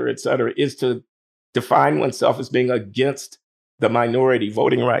 et cetera, is to define oneself as being against the minority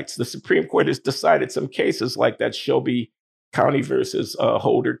voting rights. The Supreme Court has decided some cases like that Shelby County versus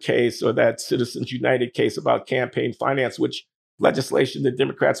Holder case, or that Citizens United case about campaign finance, which legislation that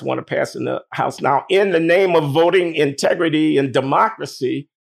Democrats want to pass in the House now in the name of voting integrity and democracy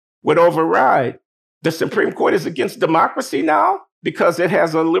would override. The Supreme Court is against democracy now because it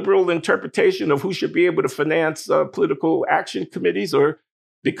has a liberal interpretation of who should be able to finance political action committees, or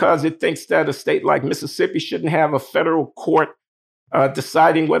because it thinks that a state like Mississippi shouldn't have a federal court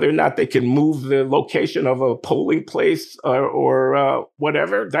deciding whether or not they can move the location of a polling place or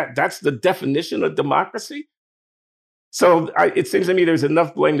whatever. That's the definition of democracy. So it seems to me there's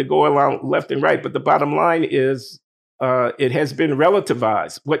enough blame to go around left and right. But the bottom line is it has been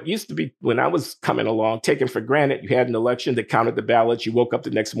relativized. What used to be, when I was coming along, taken for granted, you had an election that counted the ballots, you woke up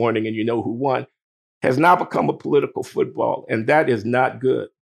the next morning and you know who won, has now become a political football. And that is not good.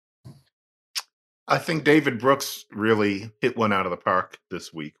 I think David Brooks really hit one out of the park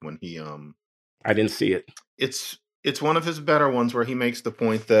this week when he I didn't see it. It's one of his better ones where he makes the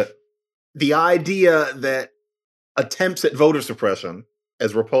point that the idea that attempts at voter suppression,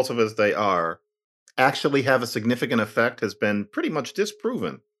 as repulsive as they are, actually have a significant effect has been pretty much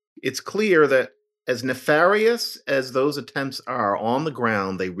disproven. It's clear that as nefarious as those attempts are on the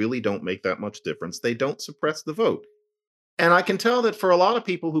ground, they really don't make that much difference. They don't suppress the vote. And I can tell that for a lot of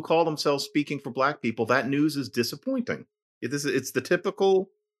people who call themselves speaking for Black people, that news is disappointing. It's the typical,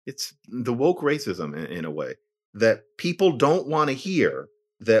 it's the woke racism in a way, that people don't want to hear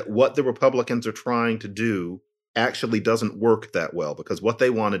that what the Republicans are trying to do actually doesn't work that well, because what they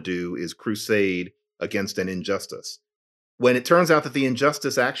want to do is crusade against an injustice. When it turns out that the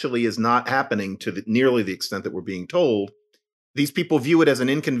injustice actually is not happening to nearly the extent that we're being told, these people view it as an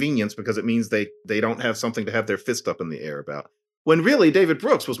inconvenience because it means they don't have something to have their fist up in the air about. When really David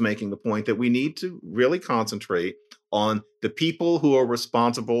Brooks was making the point that we need to really concentrate on the people who are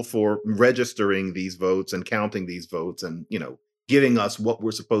responsible for registering these votes and counting these votes and, giving us what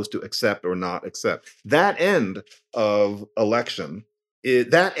we're supposed to accept or not accept. That end of election,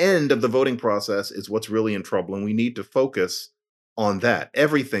 that end of the voting process is what's really in trouble, and we need to focus on that.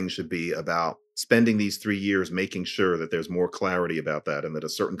 Everything should be about spending these 3 years making sure that there's more clarity about that and that a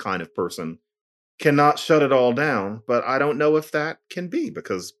certain kind of person cannot shut it all down. But I don't know if that can be,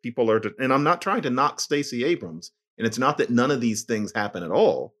 because people are, and I'm not trying to knock Stacey Abrams, and it's not that none of these things happen at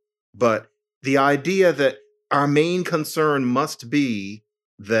all, but the idea that our main concern must be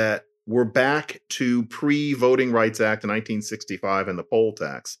that we're back to pre-Voting Rights Act of 1965 and the poll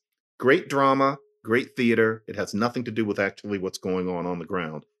tax. Great drama, great theater. It has nothing to do with actually what's going on the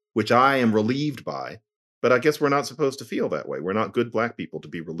ground, which I am relieved by. But I guess we're not supposed to feel that way. We're not good Black people to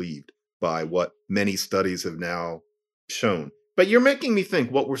be relieved by what many studies have now shown. But you're making me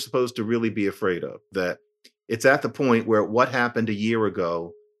think what we're supposed to really be afraid of, that it's at the point where what happened a year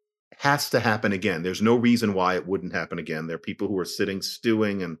ago has to happen again. There's no reason why it wouldn't happen again. There are people who are sitting,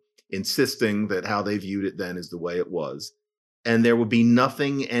 stewing, and insisting that how they viewed it then is the way it was. And there would be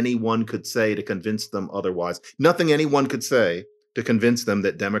nothing anyone could say to convince them otherwise. Nothing anyone could say to convince them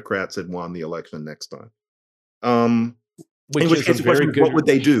that Democrats had won the election next time. In which case, what would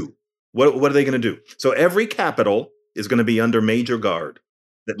they do? What are they going to do? So every capital is going to be under major guard.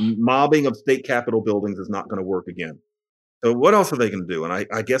 That mobbing of state capitol buildings is not going to work again. So what else are they going to do? And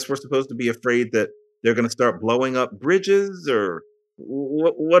I guess we're supposed to be afraid that they're going to start blowing up bridges, or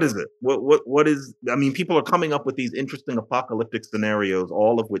what is it? What is? I mean, people are coming up with these interesting apocalyptic scenarios,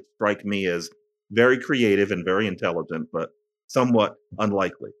 all of which strike me as very creative and very intelligent, but somewhat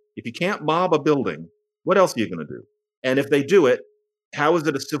unlikely. If you can't mob a building, what else are you going to do? And if they do it, how is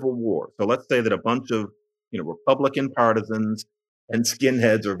it a civil war? So let's say that a bunch of Republican partisans and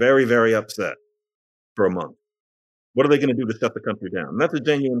skinheads are very, very upset for a month. What are they going to do to shut the country down? And that's a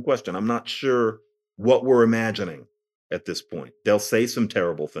genuine question. I'm not sure what we're imagining at this point. They'll say some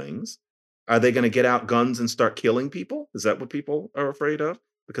terrible things. Are they going to get out guns and start killing people? Is that what people are afraid of?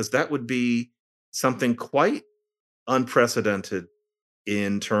 Because that would be something quite unprecedented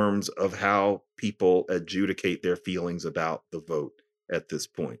in terms of how people adjudicate their feelings about the vote at this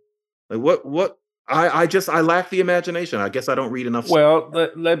point. Like I lack the imagination. I guess I don't read enough. Well,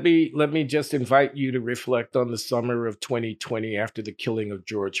 let me just invite you to reflect on the summer of 2020 after the killing of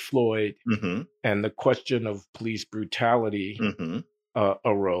George Floyd, and the question of police brutality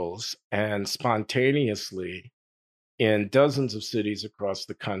arose, and spontaneously in dozens of cities across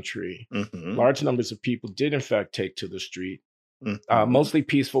the country, large numbers of people did in fact take to the street, mostly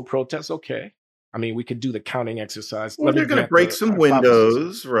peaceful protests. Okay. I mean, we could do the counting exercise. Well, they're going to break some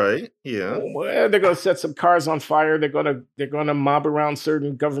windows, right? Yeah. Well, they're going to set some cars on fire. They're going to mob around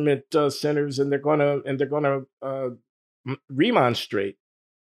certain government centers, and they're going to remonstrate.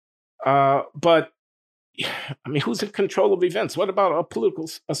 But I mean, who's in control of events? What about a political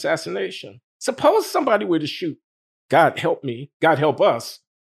assassination? Suppose somebody were to shoot, God help me, God help us,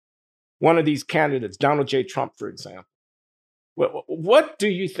 one of these candidates, Donald J. Trump, for example. What do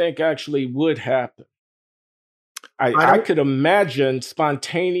you think actually would happen? I could imagine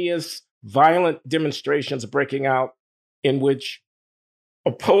spontaneous, violent demonstrations breaking out in which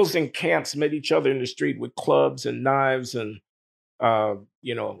opposing camps met each other in the street with clubs and knives and,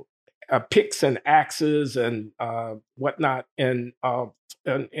 picks and axes and whatnot, and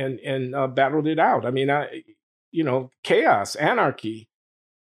battled it out. I mean, chaos, anarchy.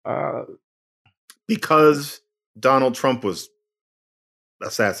 Because Donald Trump was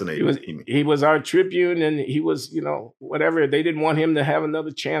assassinated. He was our tribune, and he was, whatever. They didn't want him to have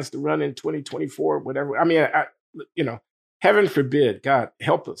another chance to run in 2024, whatever. I mean, heaven forbid, God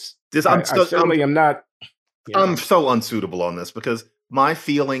help us. I'm so unsuitable on this, because my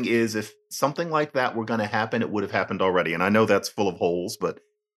feeling is if something like that were going to happen, it would have happened already. And I know that's full of holes, but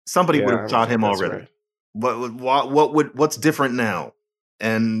somebody would have shot him already. Right. What's different now?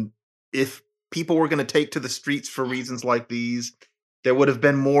 And if people were going to take to the streets for reasons like these, there would have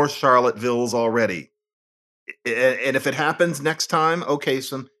been more Charlottevilles already. And if it happens next time, okay,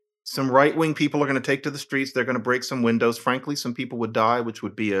 some right-wing people are going to take to the streets. They're going to break some windows. Frankly, some people would die, which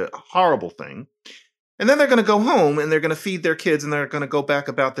would be a horrible thing. And then they're going to go home, and they're going to feed their kids, and they're going to go back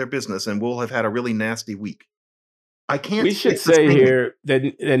about their business, and we'll have had a really nasty week. We should say here that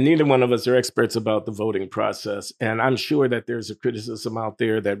neither one of us are experts about the voting process. And I'm sure that there's a criticism out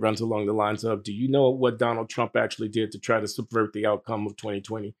there that runs along the lines of, do you know what Donald Trump actually did to try to subvert the outcome of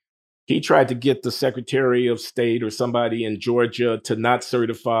 2020? He tried to get the Secretary of State or somebody in Georgia to not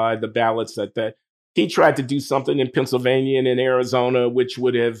certify the ballots that he tried to do something in Pennsylvania and in Arizona, which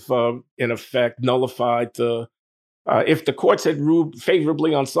would have, in effect, nullified the if the courts had ruled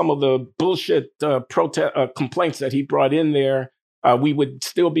favorably on some of the bullshit complaints that he brought in there, we would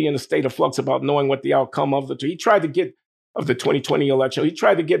still be in a state of flux about knowing what the outcome of the 2020 election. He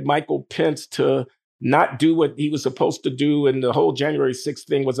tried to get Michael Pence to not do what he was supposed to do, and the whole January 6th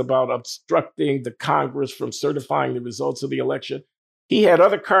thing was about obstructing the Congress from certifying the results of the election. He had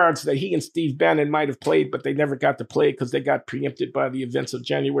other cards that he and Steve Bannon might have played, but they never got to play because they got preempted by the events of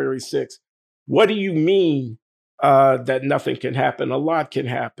January 6th. What do you mean? That nothing can happen? A lot can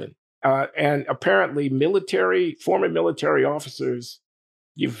happen. And apparently former military officers,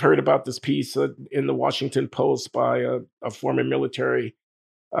 you've heard about this piece in the Washington Post by a former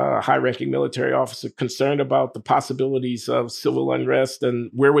high-ranking military officer concerned about the possibilities of civil unrest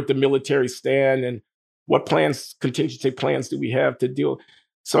and where would the military stand and what contingency plans do we have to deal.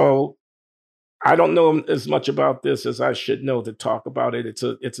 So I don't know as much about this as I should know to talk about it.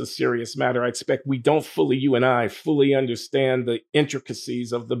 It's a serious matter. I expect you and I fully understand the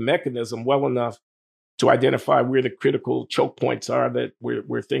intricacies of the mechanism well enough to identify where the critical choke points are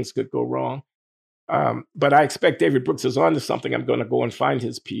where things could go wrong. But I expect David Brooks is onto something. I'm going to go and find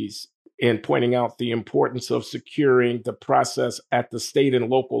his piece in pointing out the importance of securing the process at the state and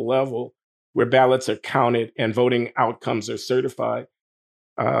local level where ballots are counted and voting outcomes are certified.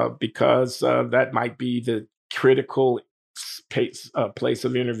 because that might be the critical place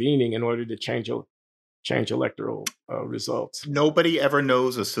of intervening in order to change electoral results. Nobody ever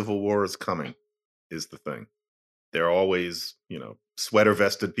knows a civil war is coming, is the thing. They're always, sweater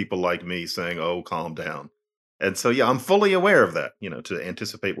vested people like me saying, "Oh, calm down." And so, yeah, I'm fully aware of that, to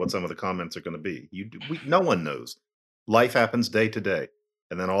anticipate what some of the comments are going to be. No one knows. Life happens day to day.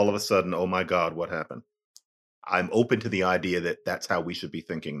 And then all of a sudden, oh my God, what happened? I'm open to the idea that that's how we should be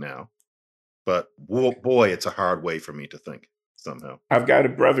thinking now. But boy, it's a hard way for me to think somehow. I've got a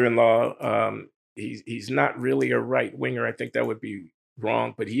brother-in-law. He's not really a right winger. I think that would be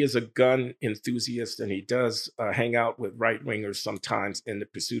wrong, but he is a gun enthusiast, and he does hang out with right wingers sometimes in the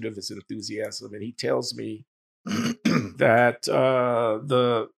pursuit of his enthusiasm. And he tells me that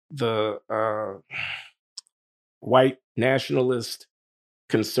the white nationalist,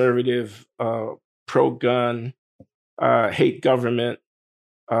 conservative, pro-gun, hate government,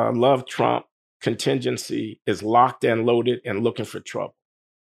 love Trump contingency is locked and loaded and looking for trouble.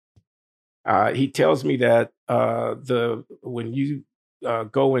 He tells me that when you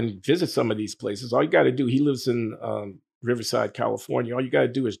go and visit some of these places, all you got to do, he lives in Riverside, California, all you got to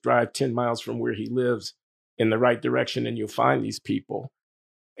do is drive 10 miles from where he lives in the right direction, and you'll find these people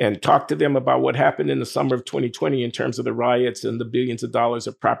and talk to them about what happened in the summer of 2020 in terms of the riots and the billions of dollars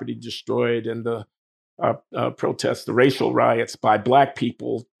of property destroyed and the protests, the racial riots by Black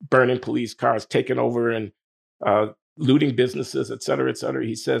people, burning police cars, taking over and looting businesses, et cetera, et cetera.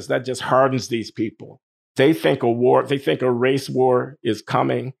 He says that just hardens these people. They think a race war is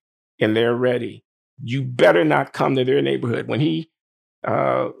coming and they're ready. You better not come to their neighborhood. When he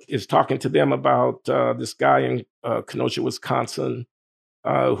is talking to them about this guy in Kenosha, Wisconsin,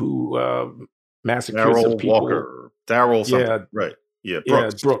 who massacred some people. Darrell something. Right. Yeah,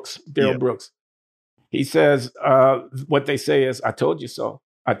 Brooks. Darrell Brooks. He says, what they say is, I told you so.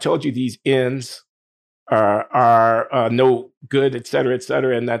 I told you these ends are no good, et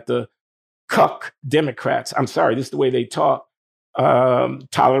cetera, and that the cuck Democrats, I'm sorry, this is the way they talk,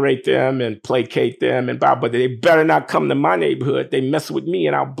 tolerate them and placate them, but they better not come to my neighborhood. They mess with me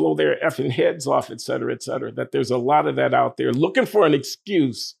and I'll blow their effing heads off, et cetera, that there's a lot of that out there looking for an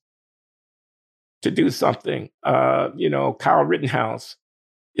excuse to do something. Kyle Rittenhouse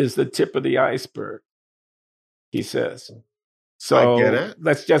is the tip of the iceberg, he says. So I get it.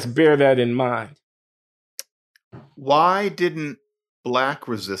 Let's just bear that in mind. Why didn't Black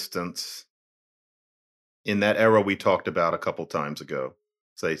resistance in that era we talked about a couple times ago,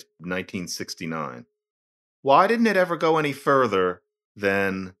 say 1969, why didn't it ever go any further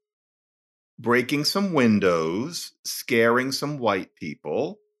than breaking some windows, scaring some white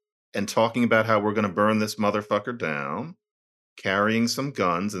people, and talking about how we're going to burn this motherfucker down, carrying some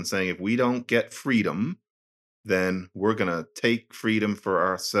guns and saying, if we don't get freedom, then we're going to take freedom for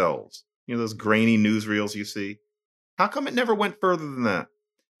ourselves. Those grainy newsreels you see? How come it never went further than that?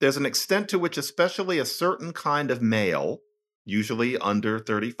 There's an extent to which especially a certain kind of male, usually under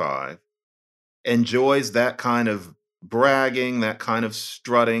 35, enjoys that kind of bragging, that kind of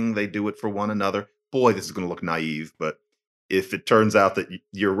strutting. They do it for one another. Boy, this is going to look naive, but if it turns out that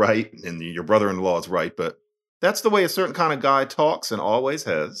you're right and your brother-in-law is right, but that's the way a certain kind of guy talks and always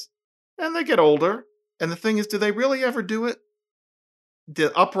has. And they get older. And the thing is, do they really ever do it?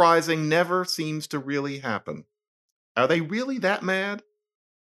 The uprising never seems to really happen. Are they really that mad?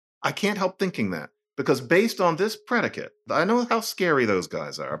 I can't help thinking that, because based on this predicate, I know how scary those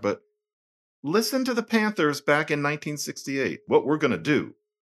guys are, but listen to the Panthers back in 1968, what we're going to do.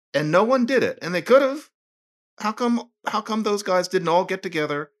 And no one did it, and they could have. How come those guys didn't all get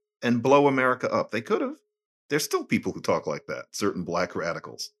together and blow America up? They could have. There's still people who talk like that, certain Black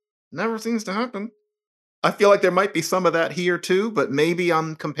radicals. Never seems to happen. I feel like there might be some of that here too, but maybe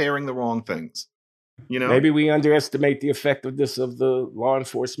I'm comparing the wrong things. Maybe we underestimate the effectiveness of the law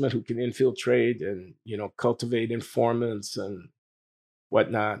enforcement who can infiltrate and, cultivate informants and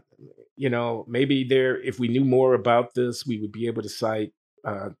whatnot. Maybe if we knew more about this, we would be able to cite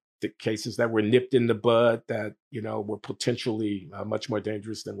the cases that were nipped in the bud that, were potentially much more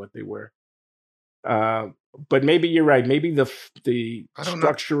dangerous than what they were. But maybe you're right. Maybe the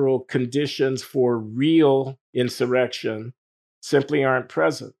structural conditions for real insurrection simply aren't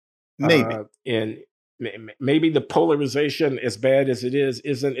present. Maybe. And maybe the polarization, as bad as it is,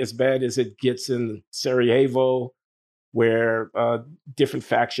 isn't as bad as it gets in Sarajevo, where different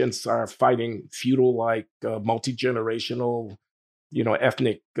factions are fighting feudal-like, multi-generational,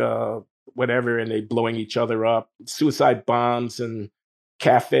 ethnic whatever, and they blowing each other up, suicide bombs and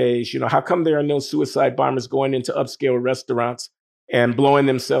cafes. How come there are no suicide bombers going into upscale restaurants and blowing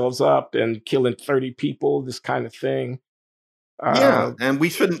themselves up and killing 30 people, this kind of thing? Yeah, and we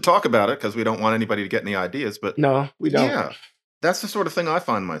shouldn't talk about it because we don't want anybody to get any ideas. But no, we don't. Yeah, that's the sort of thing I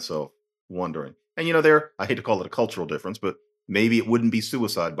find myself wondering. And I hate to call it a cultural difference, but maybe it wouldn't be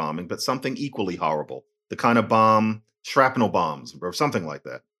suicide bombing, but something equally horrible. The kind of bomb, shrapnel bombs, or something like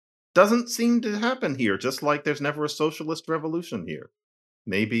that. Doesn't seem to happen here, just like there's never a socialist revolution here.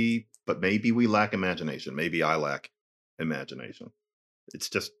 Maybe we lack imagination. Maybe I lack imagination. It's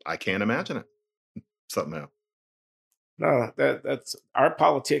just, I can't imagine it somehow. No, that's our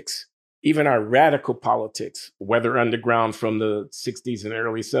politics, even our radical politics, whether underground from the 60s and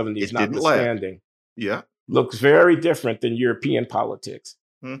early 70s, notwithstanding, looks very different than European politics.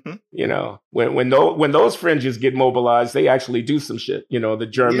 Mm-hmm. When those fringes get mobilized, they actually do some shit. The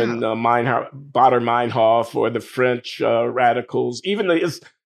German Baader-Meinhof, or the French radicals, even the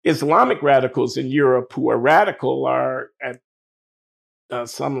Islamic radicals in Europe who are radical are at in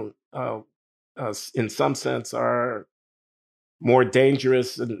some sense are more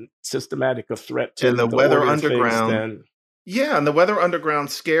dangerous and systematic a threat to the Weather Underground. And the Weather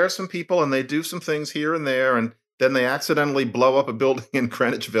Underground scares some people, and they do some things here and there, and then they accidentally blow up a building in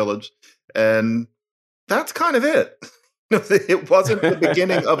Greenwich Village, and that's kind of it. It wasn't the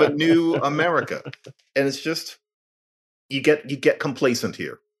beginning of a new America, and it's just you get complacent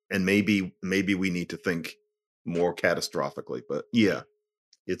here, and maybe we need to think more catastrophically. But yeah,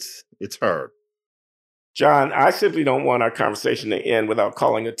 it's hard. John, I simply don't want our conversation to end without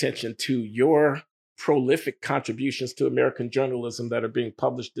calling attention to your prolific contributions to American journalism that are being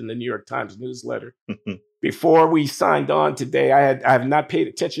published in the New York Times newsletter. Before we signed on today, I have not paid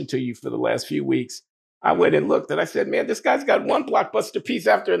attention to you for the last few weeks. I went and looked, and I said, man, this guy's got one blockbuster piece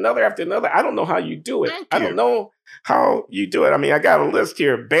after another. I don't know how you do it. I don't know how you do it. I mean, I got a list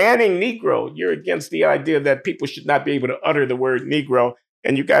here. Banning Negro. You're against the idea that people should not be able to utter the word Negro.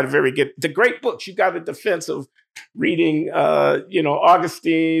 And you got the great books. You got a defense of reading,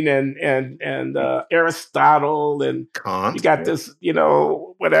 Augustine and Aristotle, and Kant. You got this,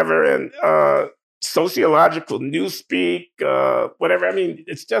 whatever, and sociological newspeak, whatever. I mean,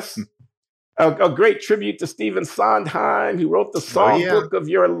 it's just a great tribute to Stephen Sondheim, who wrote the Songbook of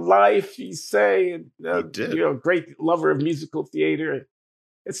Your Life. You say, you're a great lover of musical theater.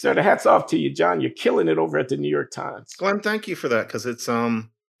 It's sort of hats off to you, John. You're killing it over at the New York Times. Glenn, thank you for that, because it's a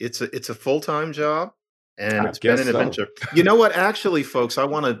full-time job, and it's been an adventure. You know what? Actually, folks, I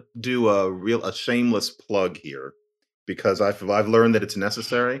want to do a shameless plug here, because I've learned that it's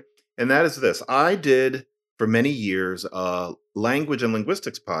necessary, and that is this. I did for many years a language and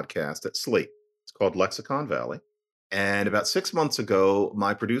linguistics podcast at Slate. It's called Lexicon Valley, and about 6 months ago,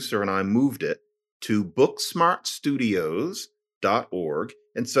 my producer and I moved it to booksmartstudios.org.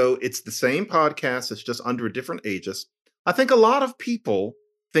 And so it's the same podcast. It's just under a different aegis. I think a lot of people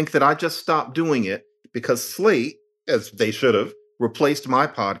think that I just stopped doing it because Slate, as they should have, replaced my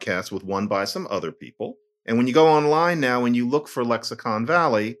podcast with one by some other people. And when you go online now and you look for Lexicon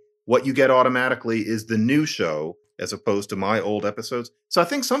Valley, what you get automatically is the new show as opposed to my old episodes. So I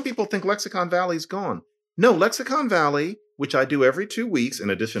think some people think Lexicon Valley's gone. No, Lexicon Valley, which I do every 2 weeks, in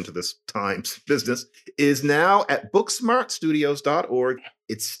addition to this Times business, is now at booksmartstudios.org.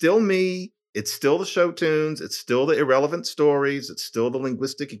 It's still me. It's still the show tunes. It's still the irrelevant stories. It's still the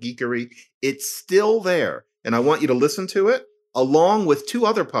linguistic geekery. It's still there. And I want you to listen to it, along with 2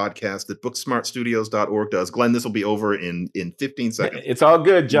 other podcasts that booksmartstudios.org does. Glenn, this will be over in 15 seconds. It's all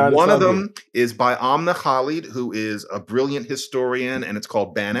good, John. One of them is by Amna Khalid, who is a brilliant historian, and it's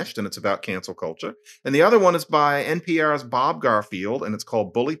called Banished, and it's about cancel culture. And the other one is by NPR's Bob Garfield, and it's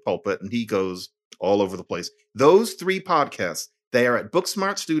called Bully Pulpit, and he goes all over the place. Those 3 podcasts, they are at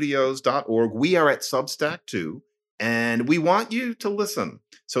booksmartstudios.org. We are at Substack too, and we want you to listen.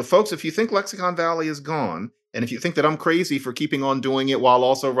 So folks, if you think Lexicon Valley is gone, and if you think that I'm crazy for keeping on doing it while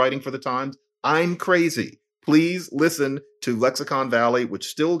also writing for the Times, I'm crazy. Please listen to Lexicon Valley, which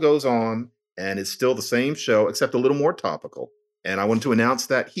still goes on and is still the same show, except a little more topical. And I want to announce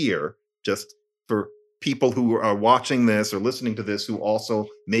that here, just for people who are watching this or listening to this who also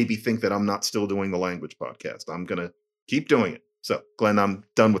maybe think that I'm not still doing the language podcast. I'm going to keep doing it. So, Glenn, I'm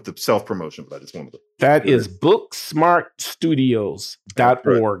done with the self-promotion, but I just wanted to... That is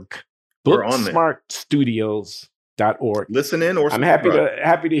booksmartstudios.org. Booksmartstudios.org. Listen in, or I'm happy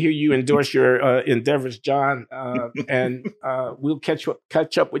to hear you endorse your endeavors, John. And we'll catch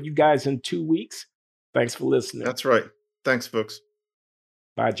up with you guys in 2 weeks. Thanks for listening. That's right. Thanks, folks.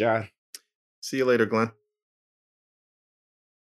 Bye, John. See you later, Glenn.